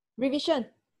revision?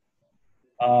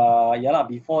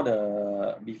 Before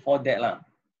that .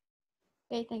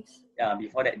 Okay, thanks. Yeah,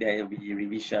 before that there will be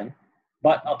revision.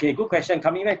 But okay, good question.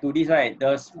 Coming back to this, right?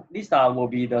 These will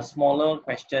be the smaller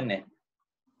question.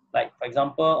 Like for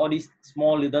example, all these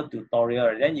small little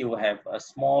tutorial. Then you will have a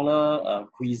smaller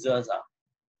quizzes.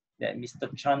 That Mr.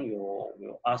 Chan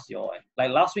will ask you all.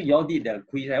 Like last week, you all did the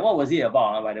quiz. Right? What was it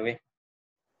about? By the way,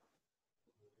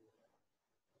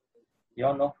 you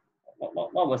all know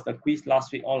what was the quiz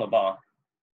last week all about?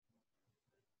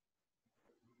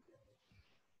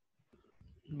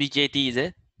 BJT, is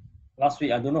it? Last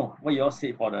week, I don't know what you all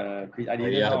said for the quiz. I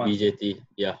didn't know. BJT.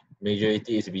 Yeah,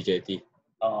 majority is BJT.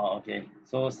 Oh, okay.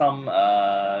 So some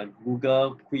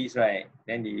Google quiz, right?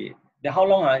 Then how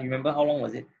long? You remember how long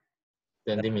was it?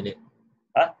 20 minutes.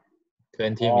 Huh?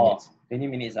 20 minutes. 20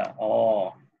 minutes.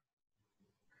 Oh.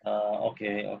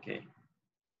 Okay.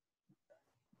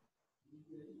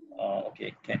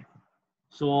 Okay, can.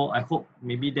 So I hope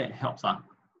maybe that helps.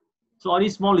 So all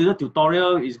these small little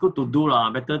tutorial is good to do.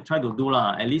 Better try to do.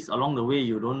 At least along the way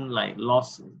you don't like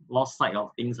lost sight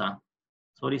of things.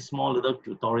 So these small little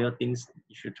tutorial things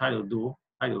you should try to do,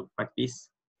 try to practice.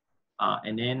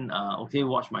 And then okay,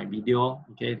 watch my video.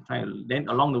 Okay, then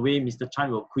along the way Mr.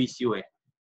 Chan will quiz you.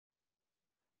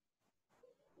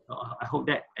 I hope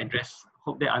that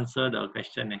answer the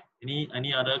question.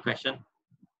 Any other question?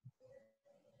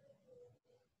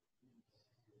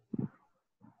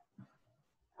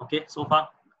 Okay, so far.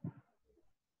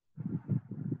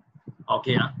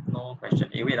 Okay, no question.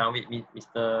 Wait,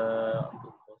 Mr.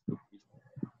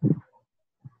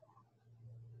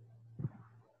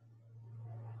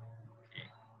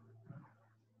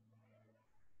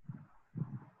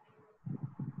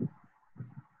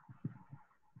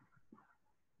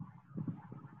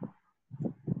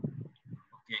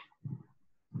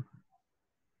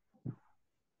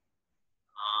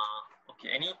 Okay,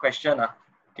 any question?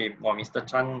 Okay, for Mr.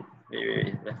 Chan,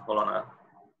 wait, hold on.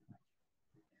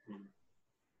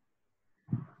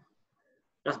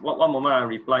 Just one moment, I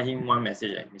reply him one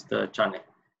message, Mr. Chan.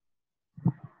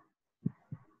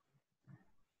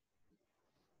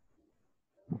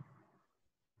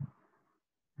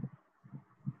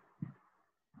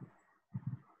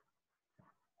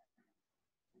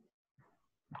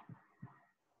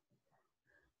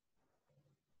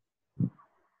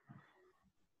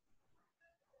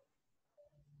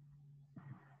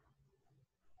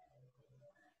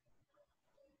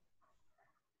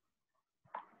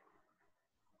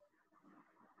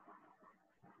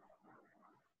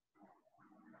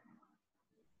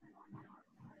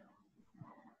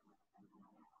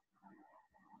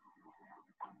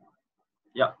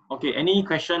 Yeah, okay, any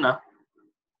question?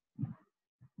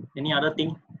 Any other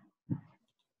thing?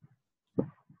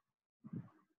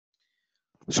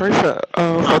 Sorry, sir.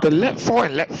 For the lab 4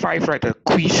 and lab 5, right, the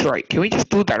quiz, right, can we just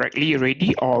do directly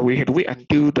already, or we have to wait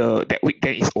until that week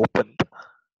then is opened?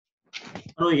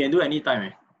 No, you can do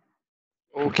anytime.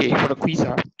 Okay, for the quiz,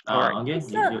 all right. Okay.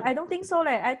 Sir, I don't think so.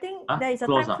 I think there is a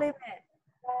close, time frame.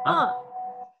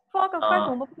 4 跟 5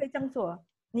 我们不可以这样做。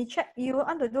你 check, you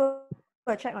want to do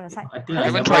a check on the side. I think I I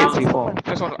haven't never tried it before.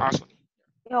 Just want to ask.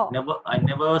 I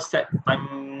never set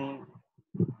time.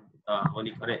 What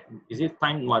do you call it? Is it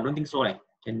time? No, I don't think so.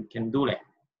 Can do.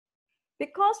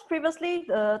 Because previously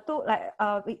the two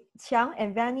Chiang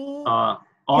and Vanny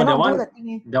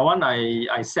the one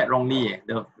I set wrongly.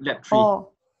 The lab 3.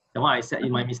 Oh. The one I set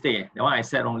in my mistake. The one I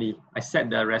set wrongly. I set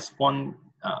the response.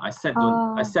 I set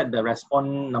the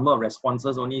response number of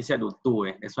responses only set to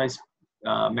 2. That's why it's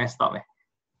messed up.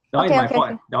 That one is my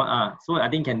fault. That one, so I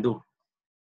think can do.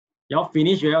 Y'all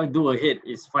finish, y'all do ahead.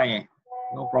 It's fine.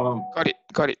 No problem. Got it.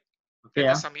 Okay.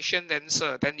 The submission then,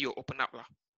 sir, then you open up.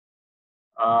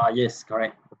 Yes,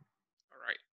 correct. All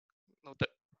right. Noted.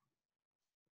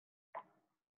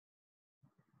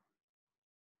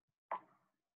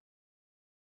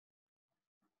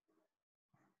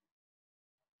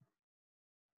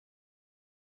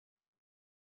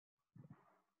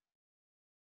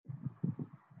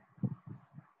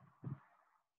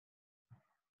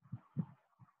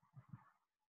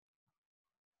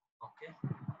 Okay.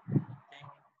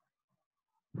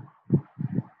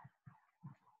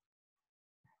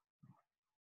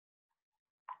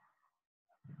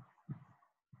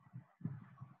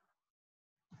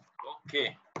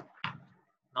 Okay.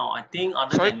 Now I think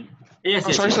other than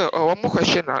yes. Sorry, sir. One more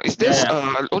question. Is this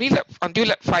only lab until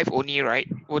lab 5 only, right?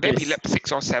 Will there be lab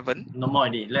 6 or 7? No more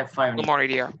already. Lab 5. No more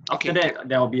already. After that,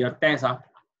 there will be a test.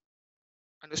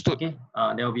 Understood. Okay.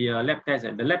 There will be a lab test.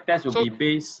 The lab test will be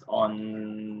based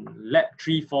on lab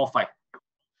 3, 4, 5.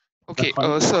 Okay,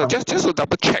 sir, just to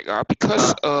double check,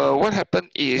 because what happened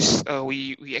is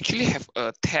we actually have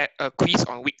a quiz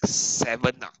on week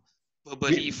 7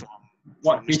 verbally from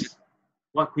what quiz?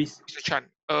 What quiz? Mr. Chan,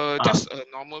 just a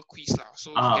normal quiz lah.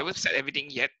 So he haven't set everything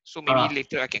yet. So maybe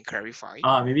later I can clarify.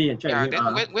 Maybe you can check. Yeah. With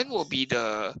him. Then when will be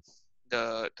the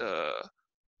lab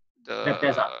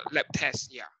test? Lab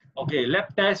test? Yeah. Okay,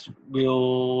 lab test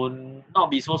will not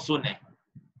be so soon.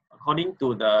 According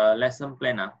to the lesson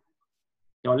plan,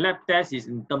 your lab test is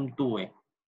in term 2.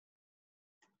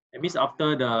 That means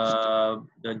after the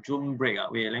June break.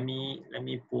 Wait, let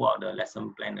me pull out the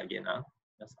lesson plan again.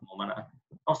 Just a moment.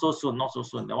 Not so soon, not so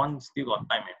soon. That one still got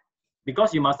time.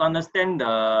 Because you must understand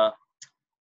the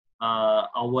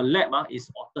our lab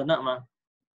is alternate.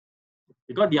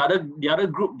 Because the other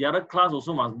group, the other class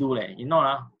also must do. You know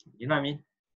what I mean?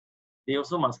 They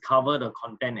also must cover the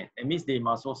content. That means they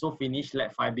must also finish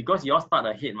lab 5 because you all start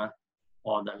ahead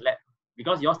for the lab.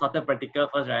 Because you all started practical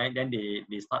first, right? Then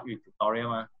they start with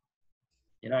tutorial.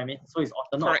 You know what I mean? So it's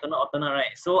alternate,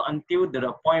 right? So until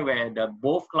the point where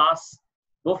both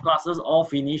classes all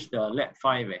finish the lab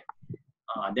 5,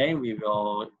 then we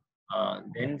will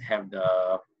then have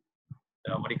the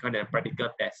what do you call the practical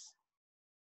test.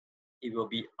 It will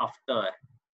be after.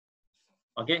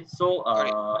 Okay, so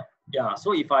yeah.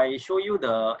 So if I show you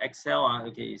the Excel,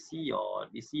 okay, you see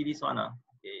this one,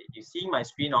 okay, you see my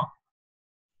screen,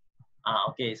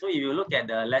 okay. So if you look at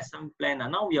the lesson plan,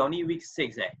 now we are only week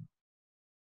 6,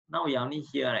 Now we are only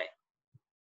here,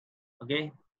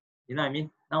 Okay, you know what I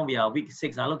mean? Now we are week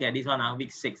 6. Look at this one,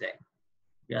 week 6,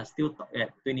 We are still at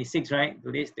 26, right?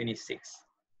 Today is 26.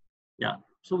 Yeah.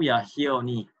 So we are here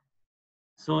only.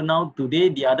 So now today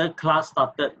the other class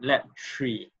started lab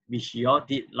 3, which you all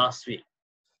did last week.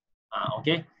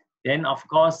 Okay. Then of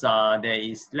course there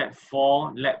is lab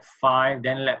 4, lab 5,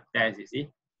 then lab test. You see.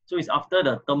 So it's after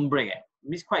the term break. It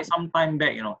means quite some time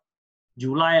back.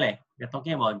 July. We're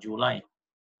talking about July.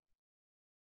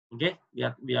 Okay,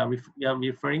 we are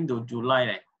referring to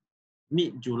July,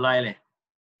 mid-July,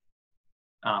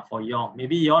 for y'all.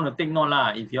 Maybe you want to take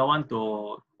note if you want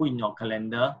to put in your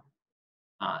calendar,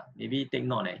 maybe take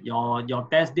note. Your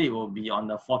test date will be on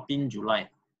the 14th July.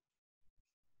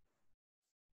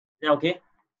 Yeah, okay.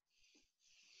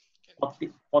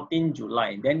 14th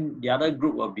July. Then the other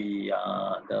group will be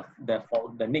the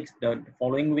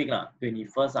following week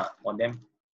 21st for them.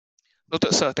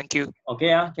 Noted, sir. Thank you.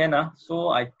 Okay,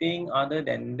 so I think other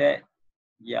than that,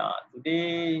 yeah,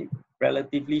 today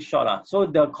relatively short. So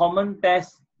the common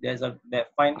test, there's that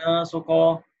final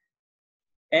so-called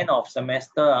end of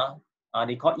semester.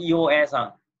 They call EOS.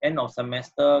 End of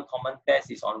semester common test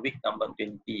is on week number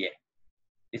 20.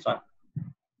 This one.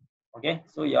 Okay,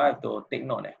 so you have to take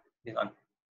note. This one.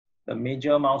 The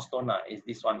major milestone is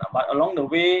this one. But along the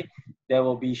way, there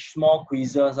will be small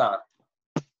quizzes.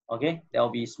 Okay, there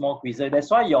will be small quizzes.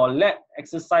 That's why your lab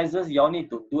exercises you all need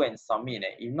to do and submit.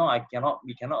 If not,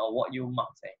 we cannot award you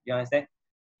marks. You understand?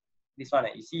 This one,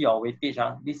 you see your weightage.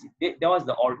 This was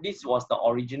the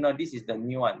original. This is the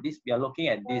new one. This we are looking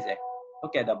at this.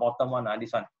 Look at the bottom one.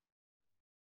 This one.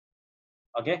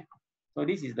 Okay, so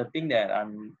this is the thing that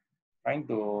I'm trying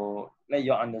to let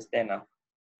you understand.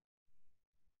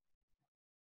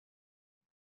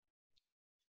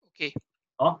 Okay.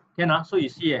 So you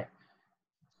see.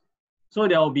 So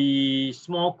there will be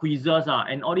small quizzes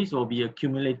and all this will be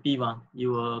accumulative.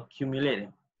 You will accumulate.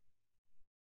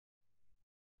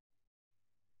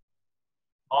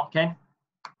 Okay.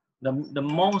 The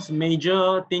most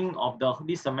major thing of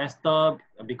this semester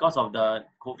because of the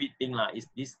COVID thing is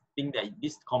this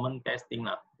common test thing.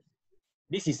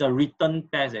 This is a written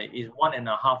test. It's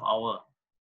 1.5 hours.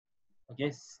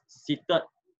 Okay, seated,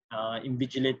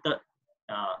 invigilated,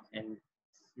 and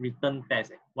written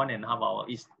test. 1.5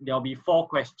 hours. There'll be 4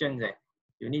 questions.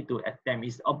 You need to attempt.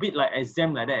 It's a bit like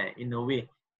exam like that in a way,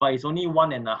 but it's only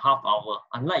 1.5 hours.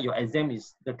 Unlike your exam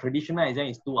the traditional exam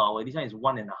is 2 hours. This one is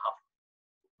 1.5.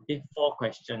 Okay, 4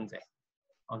 questions.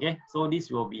 Okay, so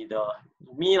this will be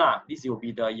this will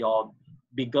be your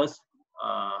biggest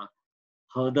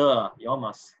hurdle. You all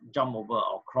must jump over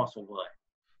or cross over.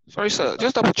 Sorry, sir.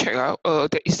 Just double check.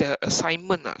 Is there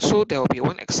assignment? So there will be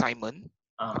one assignment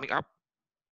coming up.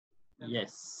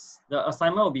 Yes, the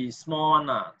assignment will be small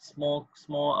one.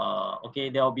 Small. Okay,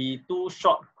 there will be 2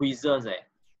 short quizzes.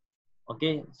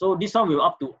 Okay, so this one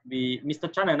will be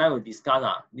Mr. Chan and I will discuss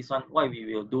this one what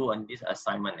we will do on this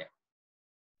assignment.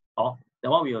 The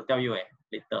one we will tell you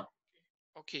later.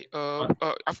 Okay.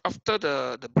 After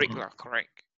the break correct?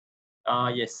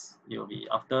 Yes, it will be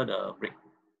after the break.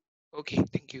 Okay,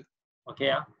 thank you.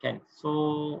 Okay, can.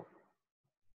 So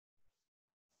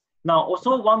now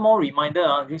also one more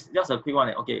reminder. Just a quick one.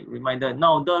 Okay, reminder.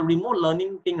 Now the remote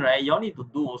learning thing, right? You all need to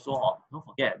do also. Don't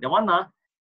forget that one.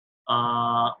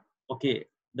 Okay,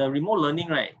 the remote learning,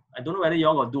 right? I don't know whether you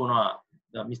all got do or not.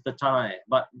 the Mr. Chan.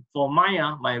 But for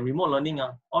mine, my remote learning,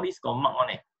 all this got mark on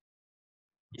it.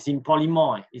 It's in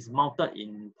polymer. It's mounted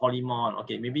in polymer.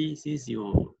 Okay, maybe since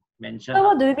you mentioned. So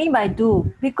what do you mean by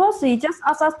do? Because he just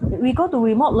asked us, we go to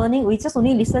remote learning, we just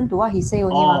only listen to what he say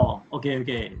only. Oh,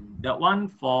 okay. That one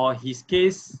for his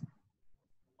case.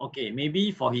 Okay,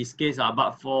 maybe for his case,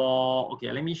 but for,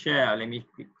 okay, let me share. Let me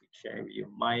quick share with you.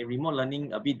 My remote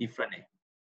learning a bit different.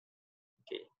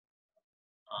 Okay.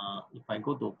 If I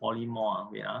go to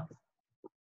polymer, wait.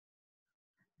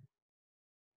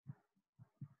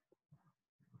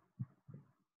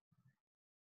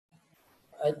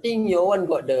 I think your one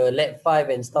got the lab 5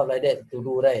 and stuff like that to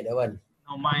do, right? That one.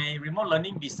 No, my remote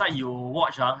learning beside you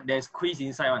watch, there's quiz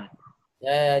inside one.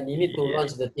 Yeah, you need to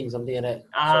launch the thing, something like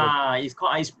that. It's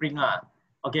called iSpring.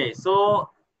 Okay, so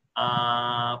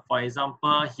for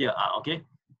example here, okay.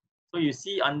 So you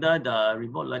see under the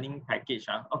remote learning package,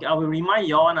 okay, I will remind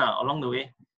you all along the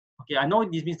way. Okay, I know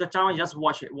this Mr. Chan just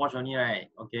watch only, right?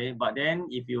 Okay, but then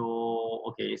if you,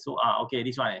 okay, so okay,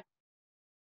 this one.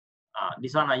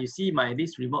 This one, you see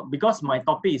this remote, because my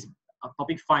topic is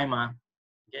topic 5,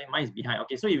 okay, mine is behind.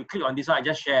 Okay, so if you click on this one, I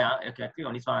just share. Okay, I click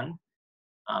on this one.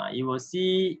 You will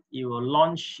see, it will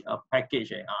launch a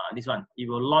package. This one, it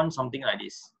will launch something like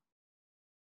this.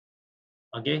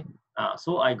 Okay,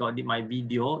 so I got my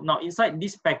video. Now inside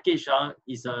this package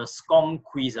is a SCORM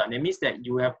quiz. That means that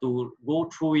you have to go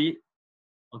through it.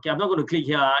 Okay, I'm not going to click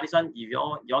here. This one, if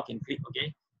y'all can click.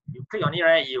 Okay, you click on it,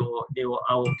 right?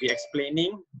 I will be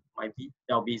explaining.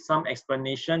 There'll be some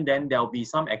explanation. Then there'll be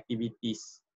some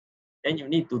activities. Then you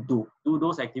need to do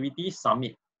those activities.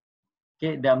 Submit.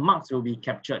 Okay, the marks will be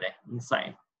captured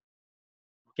inside.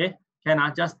 Okay,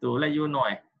 just to let you know.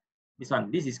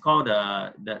 This is called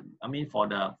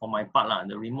for my part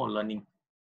the remote learning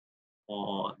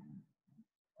for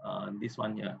this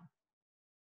one here.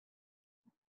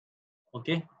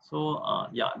 Okay, so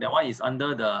yeah, that one is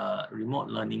under the remote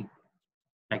learning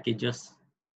packages.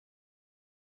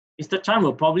 Mr. Chan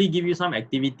will probably give you some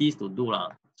activities to do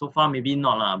So far maybe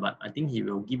not but I think he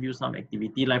will give you some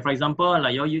activity. Like for example,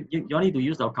 like you need to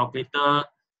use the calculator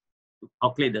to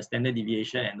calculate the standard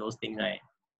deviation and those things, right?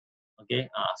 Okay,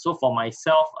 so for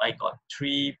myself, I got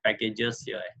 3 packages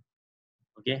here.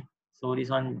 Okay, so this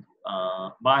one,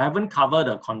 but I haven't covered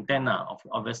the content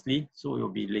obviously, so it will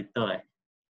be later.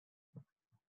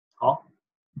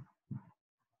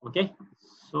 Okay,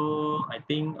 so I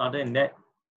think other than that,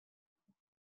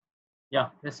 yeah,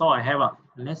 that's all I have.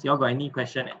 Unless you all got any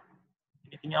question.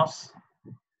 Anything else?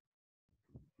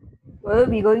 We'll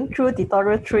be going through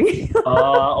tutorial 3.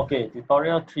 Okay,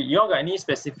 tutorial 3. You all got any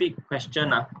specific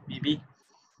question? Maybe.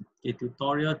 Okay,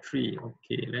 tutorial 3.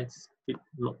 Okay, let's quick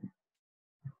look.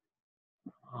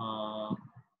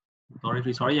 Tutorial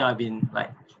 3. Sorry, I've been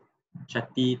like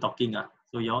chatty talking.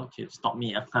 So you all should stop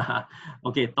me.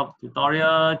 Okay,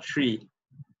 tutorial 3.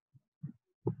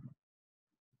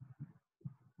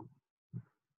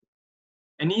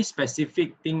 Any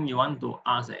specific thing you want to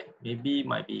ask? Maybe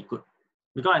might be good.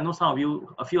 Because I know some of you,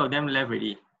 a few of them left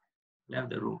already. Left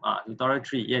the room. Tutorial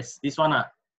 3. Yes, this one. Are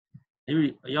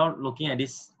you all looking at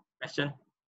this question?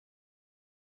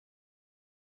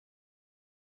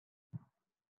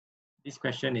 This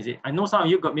question, is it? I know some of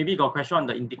you maybe got question on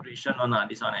the integration on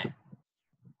this one.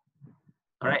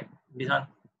 All right, this one.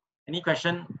 Any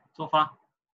question so far?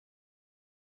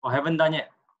 Or haven't done yet?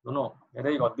 Don't know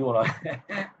whether you got do or not.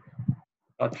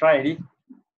 I'll try already.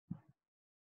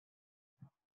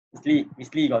 Miss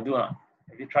Lee, you got do or not?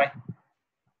 Have you tried?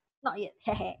 Not yet.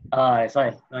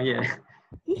 Sorry, not yet.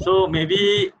 So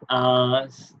maybe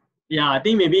yeah, I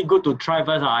think maybe good to try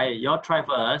first. You all try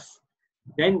first.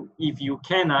 Then if you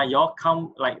can, you all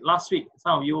come, like last week,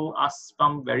 some of you asked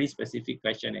some very specific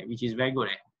question, which is very good.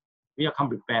 We all come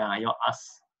prepare, you all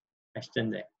ask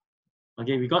questions there.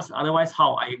 Okay, because otherwise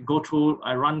how I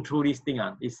run through this thing,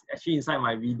 it's actually inside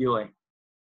my video.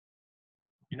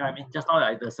 You know what I mean? Just now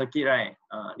like the circuit, right?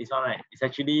 This one, right? It's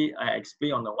actually I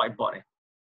explain on the whiteboard.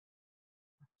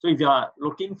 So if you are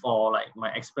looking for like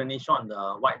my explanation on the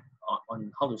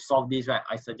on how to solve this, right?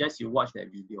 I suggest you watch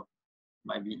that video.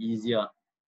 Might be easier.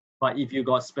 But if you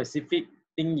got specific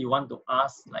thing you want to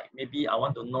ask, like maybe I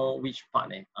want to know which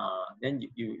part, then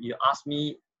you ask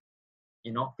me,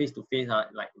 face to face,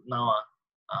 like now,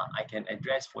 I can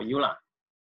address for you lah.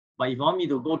 But if you want me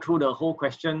to go through the whole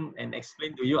question and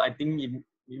explain to you, I think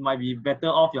it might be better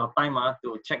off your time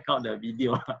to check out the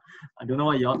video. I don't know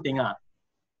what you all think.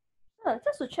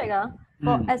 Just to check,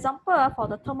 for example, for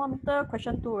the thermometer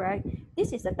question 2, right?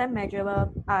 This is the 10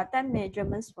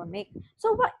 measurements were made.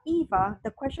 So what if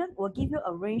the question will give you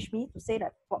a range, me to say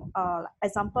that for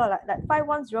example like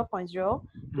 510.0 to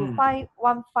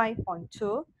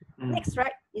 515.2. Next,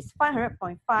 right, is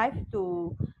 500.5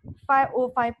 to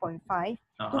 505.5.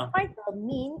 To find the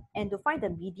mean and to find the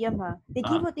medium, they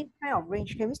give you this kind of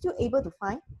range. Can we still able to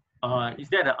find? Is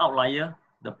that the outlier,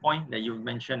 the point that you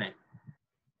mentioned?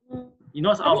 You know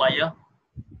what's I mean, outlier?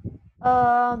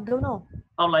 Don't know.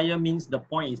 Outlier means the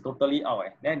point is totally out.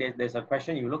 Then there's a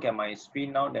question. You look at my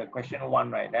screen now, the question 1,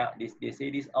 right? They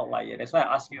say this outlier. That's why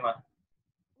I ask you.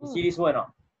 You see this word?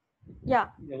 Yeah.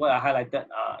 The word I highlighted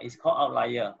is called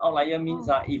outlier. Outlier means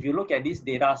if you look at this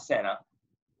data set,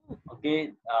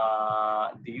 okay,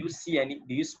 do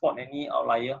you spot any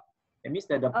outlier? It means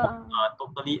that the points are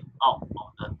totally out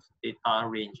of the data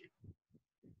range.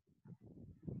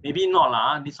 Maybe not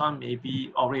lah. This one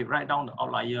maybe already write down the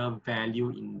outlier value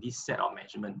in this set of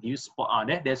measurement. Do you spot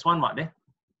there's one what there?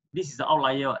 This is the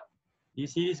outlier. Do you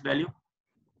see this value?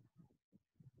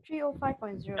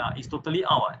 305.0. Yeah, it's totally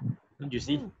out. Don't you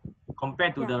see?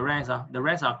 Compared to the rest, the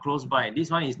rest are close by.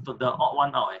 This one is the odd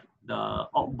one out. The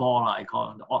odd ball, I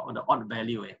call it, the odd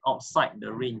value outside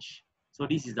the range. So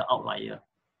this is the outlier.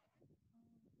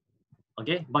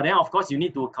 Okay, but then of course you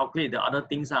need to calculate the other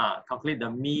things. Calculate the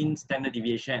mean, standard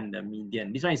deviation, and the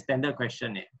median. This one is standard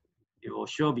question. It will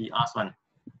sure be asked one.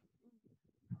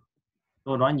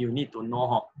 So the one you need to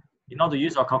know. You know how to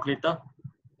use your calculator?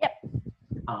 Yep.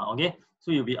 Okay,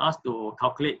 so you'll be asked to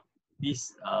calculate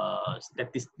this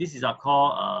statistics. This is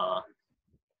called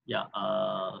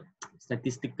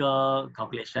statistical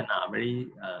calculation. Very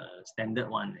standard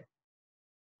one.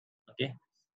 Okay.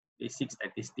 Basic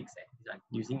statistics,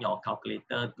 using your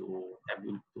calculator to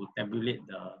tabulate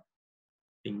the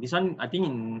thing. This one, I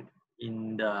think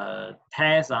in the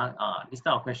test, this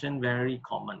type of question very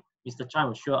common. Mr. Chan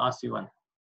will sure ask you one.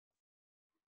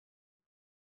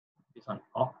 This one.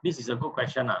 This is a good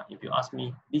question. If you ask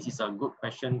me, this is a good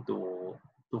question to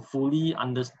fully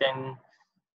understand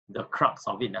the crux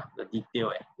of it, the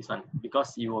detail. This one,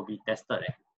 because you will be tested.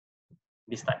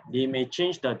 This time, they may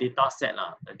change the data set.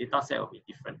 The data set will be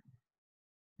different.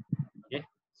 Okay,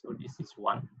 so this is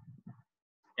one.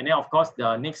 And then of course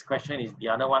the next question is the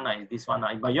other one is this one.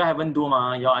 But you haven't do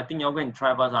I think you're going to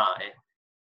try first.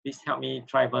 Please help me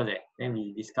try first. Then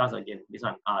we discuss again. This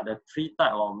one. The 3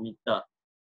 type of meter.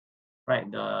 Right,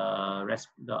 the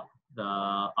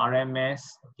RMS,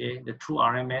 okay, the true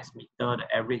RMS meter, the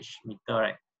average meter,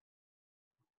 right?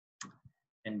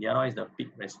 And the other one is the peak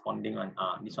responding one.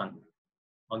 This one.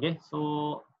 Okay,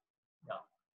 so yeah.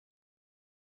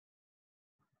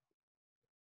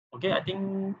 Okay, I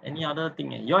think any other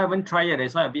thing. You haven't tried yet,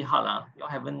 that's why a bit hard. You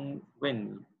haven't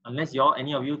unless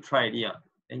any of you tried it,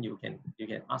 then you can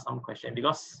ask some question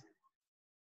because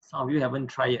some of you haven't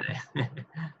tried it.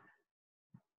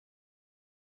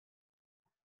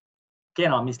 Okay,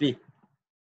 no, Miss Lee.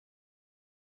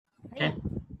 Okay,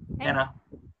 can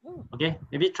okay,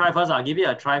 maybe try first. I'll give you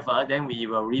a try first, then we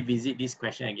will revisit this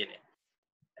question again.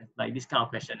 Like this kind of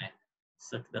question.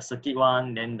 The circuit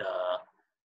one, then the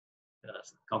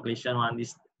calculation one,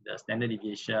 the standard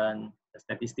deviation, the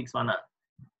statistics one,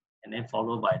 and then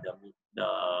followed by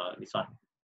this one.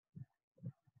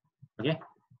 Okay.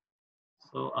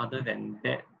 So other than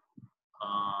that,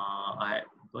 I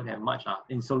don't have much.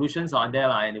 In solutions are there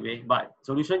anyway, but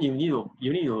solution you need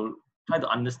to try to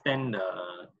understand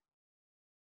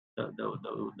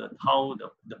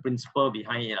the principle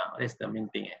behind it. That's the main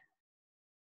thing.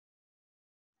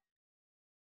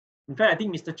 In fact, I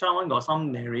think Mr. Chan one got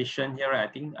some narration here. Right?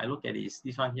 I think I look at this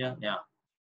one here. Yeah,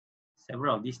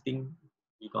 several of these things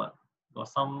he got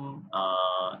some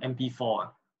MP4.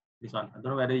 This one, I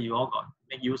don't know whether you all got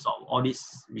make use of all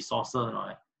these resources or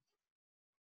not.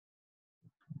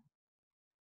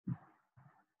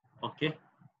 Okay.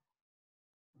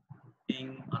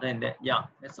 Other than that, yeah,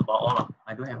 that's about all.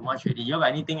 I don't have much already. You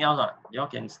got anything else? You all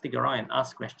can stick around and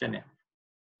ask questions.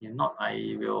 If not,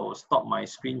 I will stop my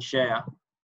screen share.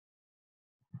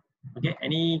 Okay,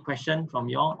 any question from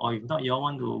you all? Or if not, you all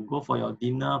want to go for your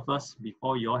dinner first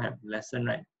before you all have lesson,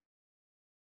 right?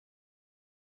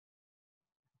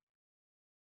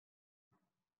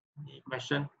 Any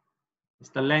question?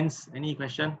 Mr. Lance, any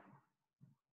question?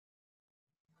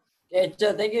 Okay,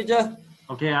 Che, thank you, Che.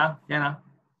 Okay, can.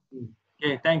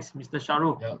 Okay, thanks, Mr.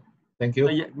 Sharu. Yeah, thank you.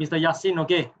 Mr. Yasin,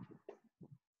 okay.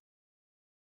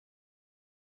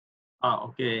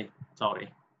 Okay, sorry.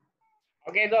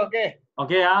 Okay, okay.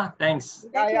 Okay, thanks.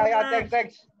 Yeah,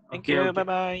 thanks. Thank you.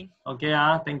 Bye-bye. Okay,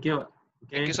 thank you.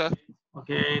 Okay. Thank you, sir.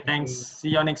 Okay, thanks. See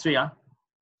you next week.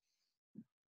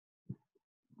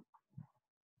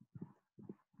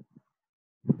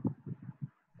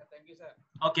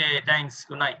 Okay, thanks.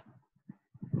 Good night.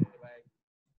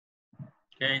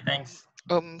 Okay, thanks.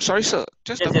 Sorry, sir.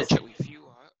 Just Yes, double yes. check with you.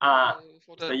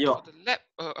 For Mr. Yo. the lab,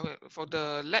 for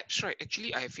the labs, right?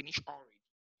 Actually, I finished already.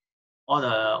 All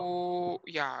the So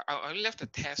yeah, I only left the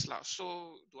test lah.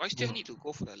 So do I still need to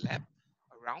go for the lab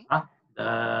around?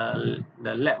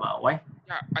 the lab, why?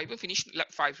 Yeah, I even finished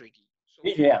lab 5 already. So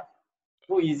Yeah.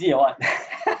 Too easy or what?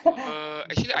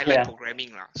 actually, I Okay, like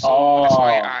programming lah. So that's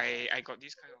why I got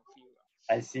this kind of feel.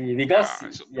 I see. Because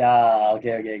So,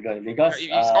 okay, good. Because if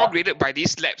it's all graded by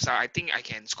these labs, I think I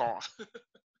can score.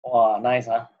 oh, nice,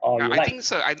 huh? Oh, Yeah, you I like? think,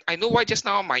 sir, I know why just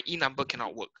now my E number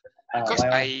cannot work. Because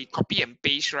why? I copy and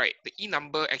paste, right? The E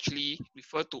number actually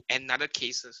refer to another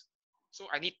cases. So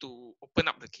I need to open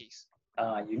up the case.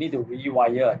 You need to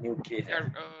rewire a new case. Yeah,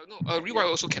 no, rewire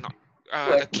also cannot. Put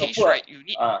The a- no, case, put a- right?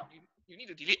 You need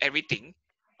to delete everything,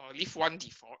 or leave one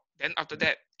default. Then after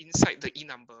that, inside the E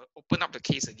number, open up the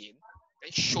case again.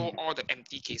 Then show all the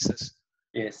empty cases.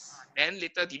 Yes. Then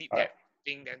later delete Correct. that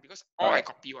thing. Then because all I Correct.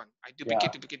 copy one, I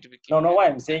duplicate. No,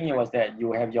 what I'm saying was that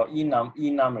you have your enum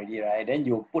already, right? Then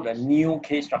you put a new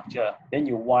case structure. Then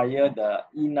you wire the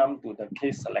enum to the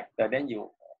case selector. Then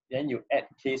you add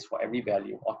case for every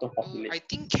value, auto populate. I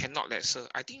think cannot, sir.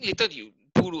 I think later you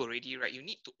do already, right? You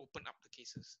need to open up the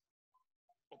cases.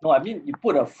 No, I mean you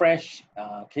put a fresh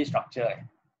case structure.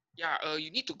 Yeah, you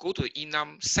need to go to the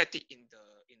enum, set it in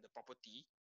the property,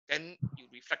 then you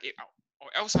reflect it out. Or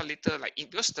else later, like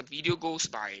because the video goes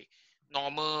by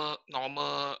normal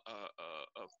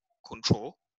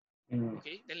control.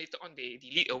 Okay, then later on they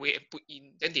delete away and put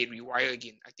in, then they rewire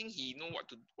again. I think he know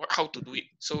how to do it,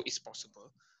 so it's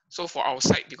possible. So for our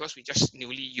side, because we just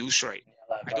newly use, right?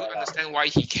 I don't understand why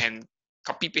he can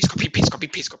copy paste.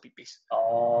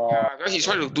 Oh. Yeah, because he's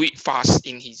trying to do it fast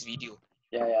in his video.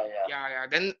 Yeah.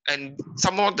 Then and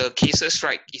some of the cases,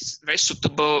 right, is very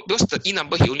suitable because the E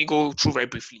number he only go through very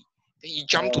briefly. Then he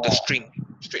jump to the string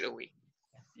straight away.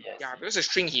 Yes. Yeah, because the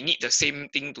string he need the same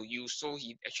thing to use, so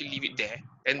he actually leave it there,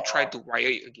 then try to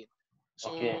wire it again.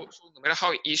 So no matter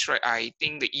how it is, right, I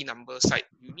think the E number side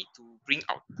you need to bring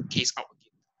out the case out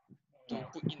again to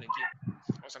put in again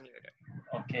or something like that.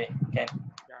 Okay, can.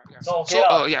 Yeah. So,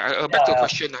 back to the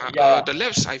question. The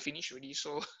labs I finished already,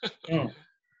 so.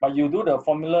 But you do the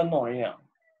formula no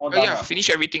already? Finish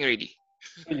everything already.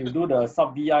 So you do the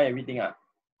sub VI everything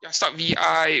Yeah, start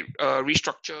VI,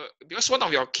 restructure. Because one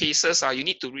of your cases, you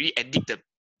need to really edit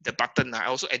the button. I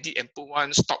also edit and put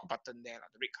one stop button there,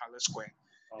 the red color square.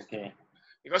 Okay.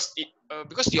 Because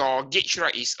because your gauge,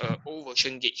 right, is old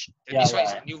version gauge. And this one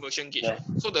is a new version gauge. Yeah.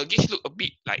 So the gauge look a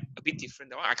bit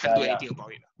different. That one I can't do anything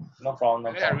about it. No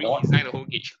problem. I redesign the whole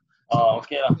gauge. So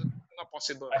okay. Not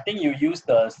possible. I think you use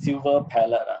the silver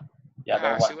palette.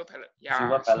 Yeah, silver palette. Yeah.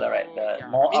 Silver palette, right?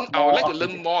 I would like to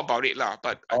learn more about it,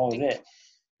 but I think is it?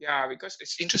 Yeah, because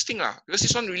it's interesting because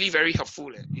this one really very helpful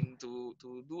to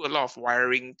do a lot of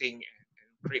wiring thing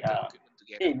and create the equipment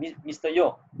together. Hey, Mr.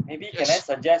 Yo, maybe can I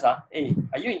suggest hey,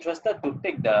 are you interested to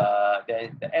take the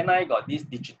NI got these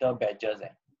digital badges?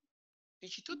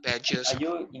 Digital badges.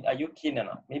 Are you keen or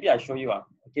not? Maybe I show you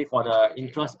okay, for the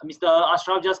interest. Mr.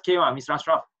 Ashraf just came Mr.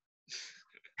 Ashraf.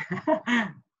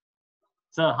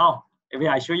 So how? Wait,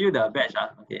 I show you the badge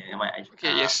Okay,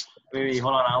 okay, yes. Wait,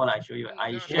 hold on, I show you.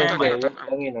 I share my.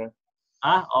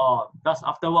 that's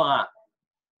after work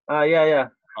Yeah.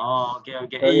 Oh,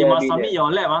 okay. Hey, you must submit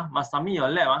your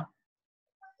lab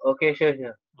Okay,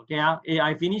 sure. Okay hey,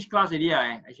 I finished class already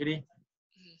actually.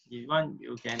 If you want,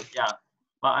 you can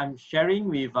But I'm sharing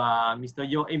with Mr.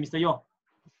 Yo. Hey, Mr. Yo.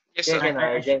 Yes, sir.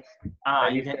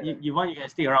 You can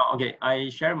stick around. Okay, I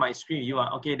share my screen with you.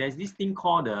 Okay, there's this thing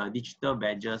called the digital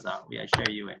badges. We I share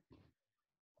you.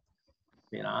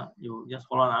 Wait, you just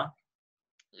hold on.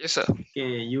 Yes, sir.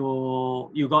 Okay,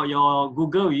 you got your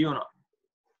Google with you or not?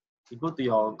 You go to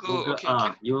your Google.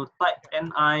 You type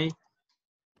NI.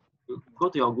 You go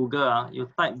to your Google. You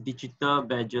type digital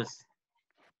badges.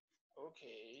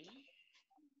 Okay.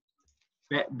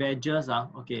 Badges.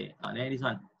 Okay. Then this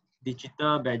one,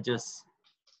 digital badges.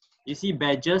 You see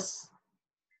badges?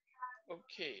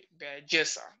 Okay,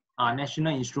 badges.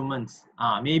 National instruments.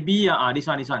 Maybe this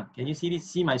one. Can you see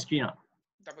this? See my screen?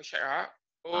 Double check.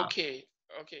 Okay.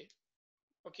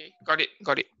 Got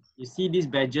it. You see these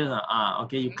badges?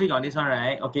 Okay, you click on this one,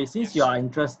 right? Okay, since you are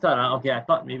interested, okay, I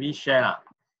thought maybe share.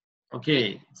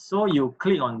 Okay, so you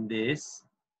click on this.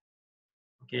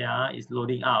 Okay, it's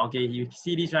loading. Okay, you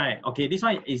see this, right? Okay, this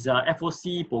one is a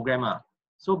FOC program.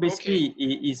 So basically,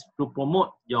 it is to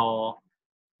promote your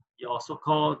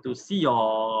so-called to see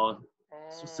your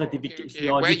certificates,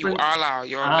 your where different, you are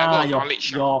your level of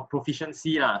knowledge, your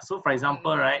proficiency So for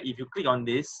example, right, if you click on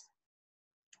this,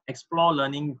 explore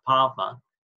learning path,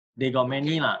 they got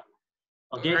many Okay. lah.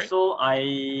 Okay, Alright. so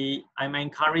I'm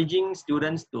encouraging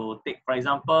students to take, for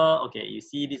example, okay, you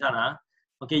see this one,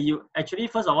 okay, you actually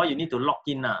first of all you need to log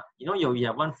in, you know, you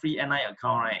have one free NI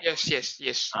account, right? Yes, yes,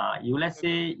 yes. You let's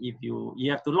say if you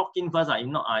have to log in first, if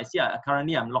not, I see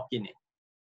currently I'm logged in.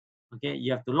 Okay,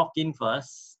 you have to log in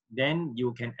first, then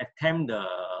you can attempt the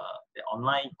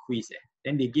online quiz.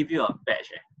 Then they give you a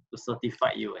badge to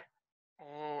certify you.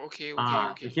 Oh, okay, okay,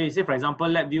 okay. Okay, say for example,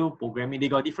 LabVIEW programming, they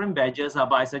got different badges,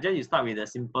 but I suggest you start with the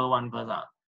simple one first.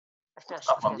 Of course,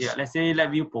 Start of from course. here. Let's say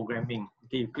LabVIEW programming.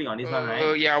 Okay, you click on this one,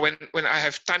 right? Yeah, when I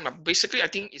have time, basically I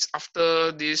think it's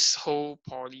after this whole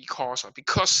poly course,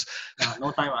 because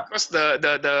No time. because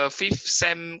the fifth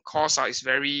sem course is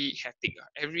very hectic.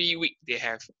 Every week they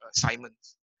have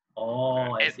assignments.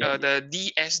 Oh, I And see, I see. the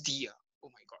DSD. Oh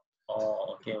my god.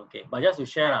 Oh, okay. But just to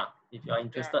share, if you are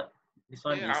interested, this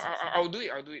one Yeah, is I'll do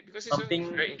it because this one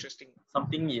is very interesting.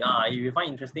 Something, if you find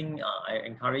interesting, I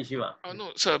encourage you. Oh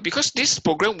no, sir, because this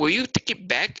program, will you take it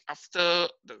back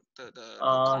after the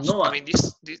course? No, I mean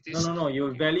this no,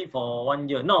 you're valid for 1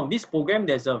 year. No, this program,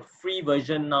 there's a free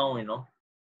version now, you know.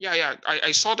 Yeah,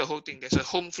 I saw the whole thing. There's a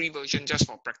home free version just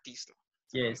for practice.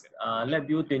 Yes,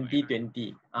 LabVIEW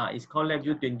 2020. It's called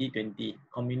LabVIEW 2020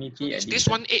 Community So Edition. this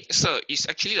 1.8, sir, is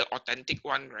actually the authentic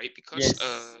one, right? Because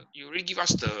Yes. you already give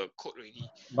us the code already.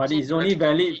 But so it's only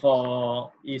valid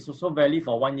for, it's also valid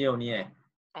for 1 year only.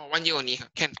 Oh, 1 year only.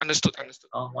 Can understood.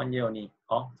 1 year only.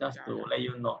 Just Yeah, to yeah. let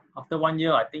you know. After 1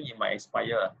 year, I think it might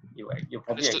expire. You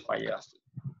probably Understood. expire. Understood.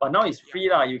 But now Okay, it's free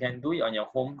lah. You can do it on your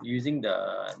home using the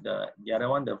other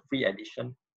one, the free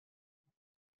edition.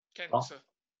 Can, sir.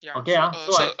 Yeah. Okay.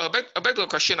 Back to the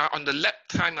question on the lab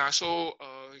time. So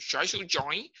should I still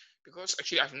join? Because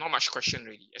actually I have not much question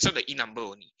really, except the E number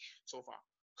only so far.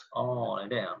 Oh, like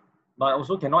that. But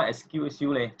also cannot excuse you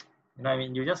leh. You know what I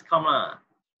mean? You just come lah.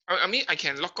 I mean I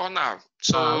can log on now.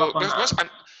 So log on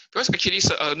because actually,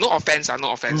 sir, no offense. I'm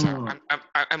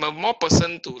a more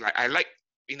person to like I like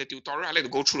in the tutorial I like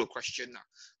to go through the question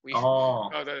with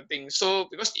the thing. So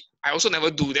because I also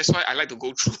never do, that's why I like to go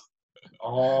through.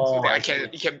 So that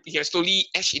it can slowly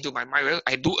etch into my mind. When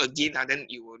I do again, then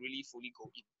it will really fully go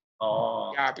in.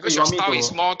 Yeah, because your style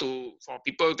is more for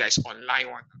people that's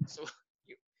online one. So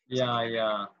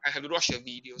I have to watch the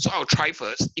video. So I'll try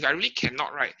first. If I really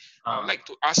cannot, right, I would like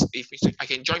to ask if I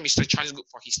can join Mr. Chan's group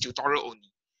for his tutorial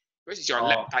only. Because it's your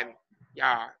lab time.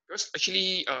 Yeah, because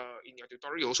actually in your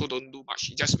tutorial you also don't do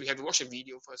much. Just we have to watch the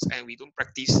video first and we don't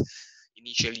practice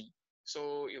initially.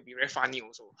 So it'll be very funny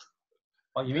also.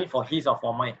 Oh, you mean for his or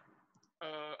for mine?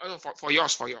 No, for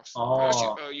yours. Because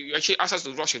you actually ask us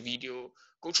to watch a video,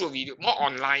 go through a video, more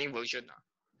online version.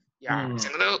 Yeah, it's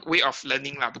another way of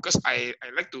learning because I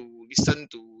like to listen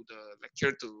to the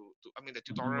lecture the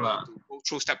tutorial to go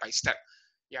through step by step.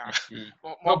 Yeah,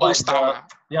 more old style.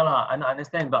 I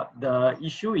understand, but the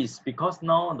issue is because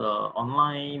now the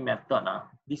online method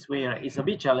this way, right, it's a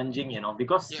bit challenging,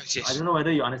 because I don't know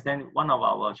whether you understand. One of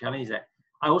our challenges is that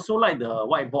I also like the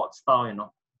whiteboard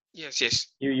style, Yes.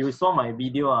 You saw my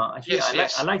video. Actually,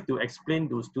 I like to explain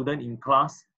to students in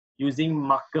class using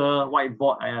marker,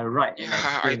 whiteboard, I write.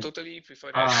 Yeah, I totally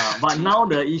prefer that. But now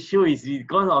the issue is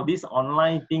because of this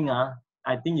online thing.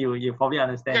 I think you probably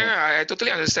understand. Yeah, I totally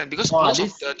understand because most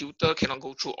of the tutor cannot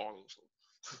go through all also.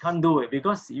 Can't do it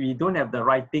because we don't have the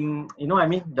writing. You know what I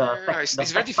mean? The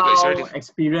tactile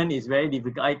experience is very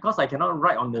difficult. Because I cannot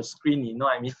write on the screen. You know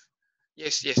what I mean?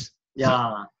 Yes.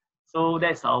 Yeah. So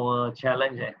that's our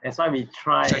challenge. That's why we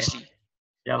try. Precisely.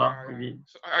 So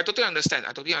I totally understand.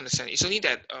 It's only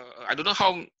that I don't know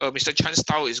how Mr. Chan's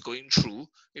style is going through.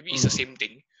 Maybe it's the same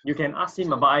thing. You can ask him,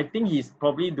 but I think he's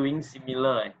probably doing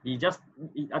similar.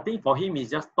 I think for him,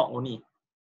 it's just talk only.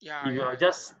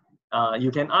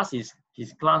 You can ask his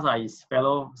class, his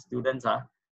fellow students.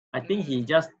 I think he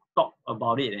just talk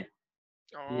about it.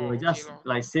 He will just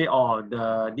say,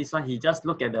 this one, he just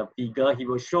look at the figure. He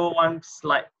will show one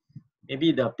slide,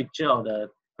 maybe the picture of the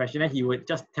question. He will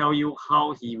just tell you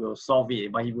how he will solve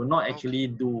it, but he will not actually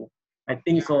do. I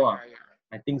think so.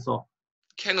 I think so.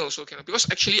 Can because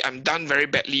actually I'm done very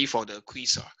badly for the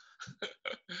quiz.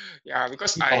 Yeah,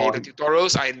 because the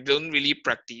tutorials I don't really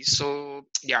practice. So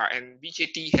yeah, and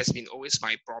BJT has been always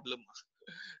my problem.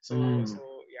 So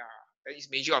yeah, that is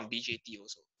major on BJT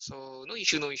also. So no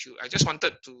issue. I just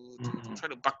wanted to try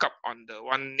to back up on the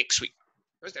one next week.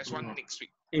 Because there's one next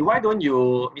week. Hey, why don't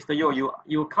you, Mr. Yo,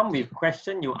 you come with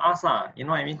question you ask, you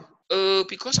know what I mean?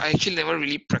 Because I actually never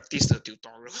really practiced the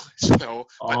tutorial as well.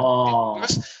 But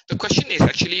because the question is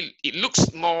actually, it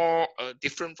looks more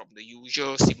different from the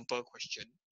usual simple question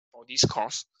for this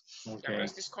course. Yeah, Okay.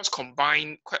 because this course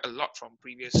combined quite a lot from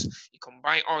previous. It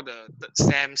combined all the third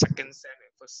sem, second sem,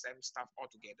 and first sem stuff all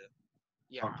together.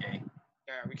 Yeah. Okay.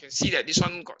 Yeah, we can see that this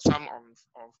one got some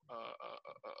of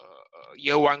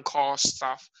year one course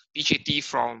stuff, BJT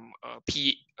from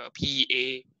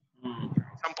PEA,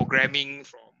 some programming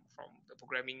from the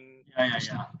programming. Yeah.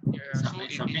 Yeah,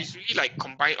 so it's really like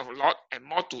combined of a lot and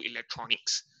more to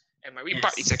electronics. And my weak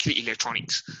part is actually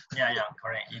electronics. Yeah,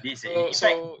 correct. It is.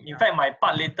 So, In fact, my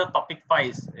part later topic 5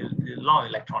 is a lot of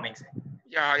electronics.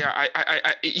 Yeah,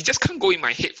 I it just can't go in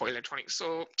my head for electronics.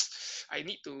 So I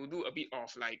need to do a bit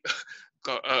of like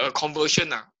a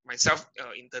conversion myself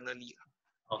internally.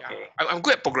 Okay. Yeah, I'm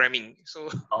good at programming. So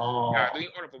Oh. yeah, doing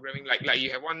all the programming like you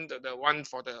have the one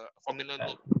for the formula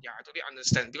node. Yeah, I totally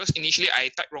understand because initially I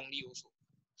typed wrongly also.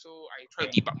 So I try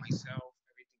to debug myself,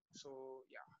 everything. So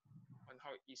yeah, on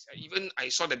how it is. Even I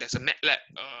saw that there's a MATLAB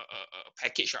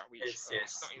package which it's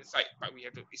not inside, but we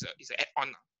have to. It's an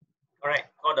add-on.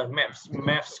 Correct. All the math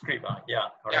script. Yeah.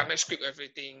 Correct. Yeah, math script,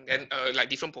 everything. Then like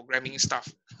different programming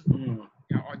stuff. Mm.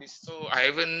 Yeah, all this. So I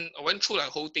went through the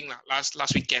whole thing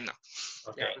last weekend.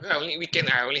 Okay. Yeah, because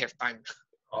I only have time.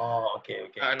 Oh, okay.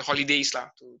 And holidays to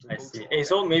I go see. through. Hey,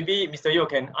 so maybe Mr. Yo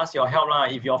can ask your help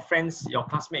if your friends, your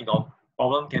classmate got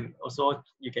problem, can also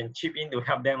you can chip in to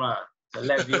help them the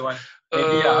lab view one.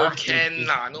 Maybe can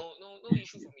no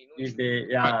issue for me. No if issue.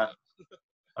 they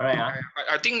all right.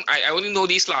 I think I only know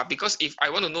this because if I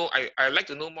want to know, I like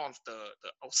to know more of the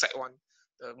outside one,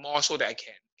 the more so that I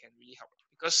can really help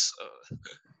because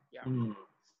yeah.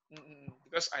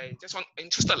 Because I just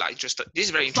interested. This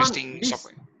is very interesting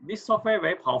software. This software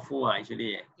very powerful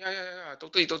actually. Yeah,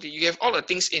 totally. You have all the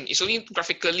things in. It's only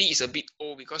graphically is a bit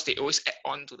old because they always add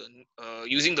on to the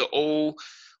using the old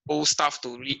stuff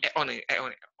to really add on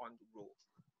to grow.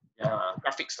 Yeah.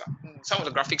 Graphics some of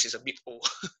the graphics is a bit old.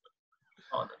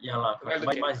 But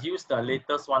you must use the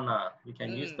latest one You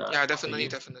can use the. Yeah, definitely.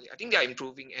 I think they are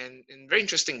improving and very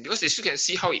interesting because you can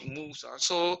see how it moves.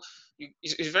 So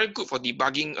it's very good for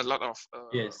debugging a lot of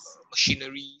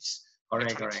machineries.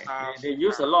 Correct. They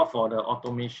use a lot for the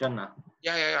automation.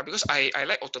 Yeah. Because I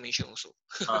like automation also.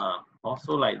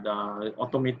 Also like the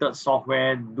automated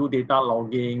software, do data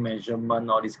logging, measurement,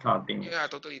 all this kind of thing. Yeah,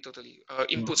 totally.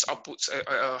 Inputs, outputs,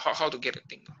 how to get a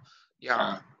thing.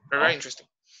 Yeah. Very interesting.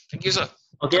 Thank you, sir.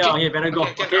 Okay, better go.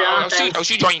 Okay, I'll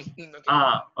see you join.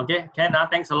 Okay, Ken,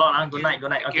 thanks a lot. Good night.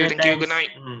 Thank you. Good night.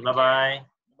 Bye-bye.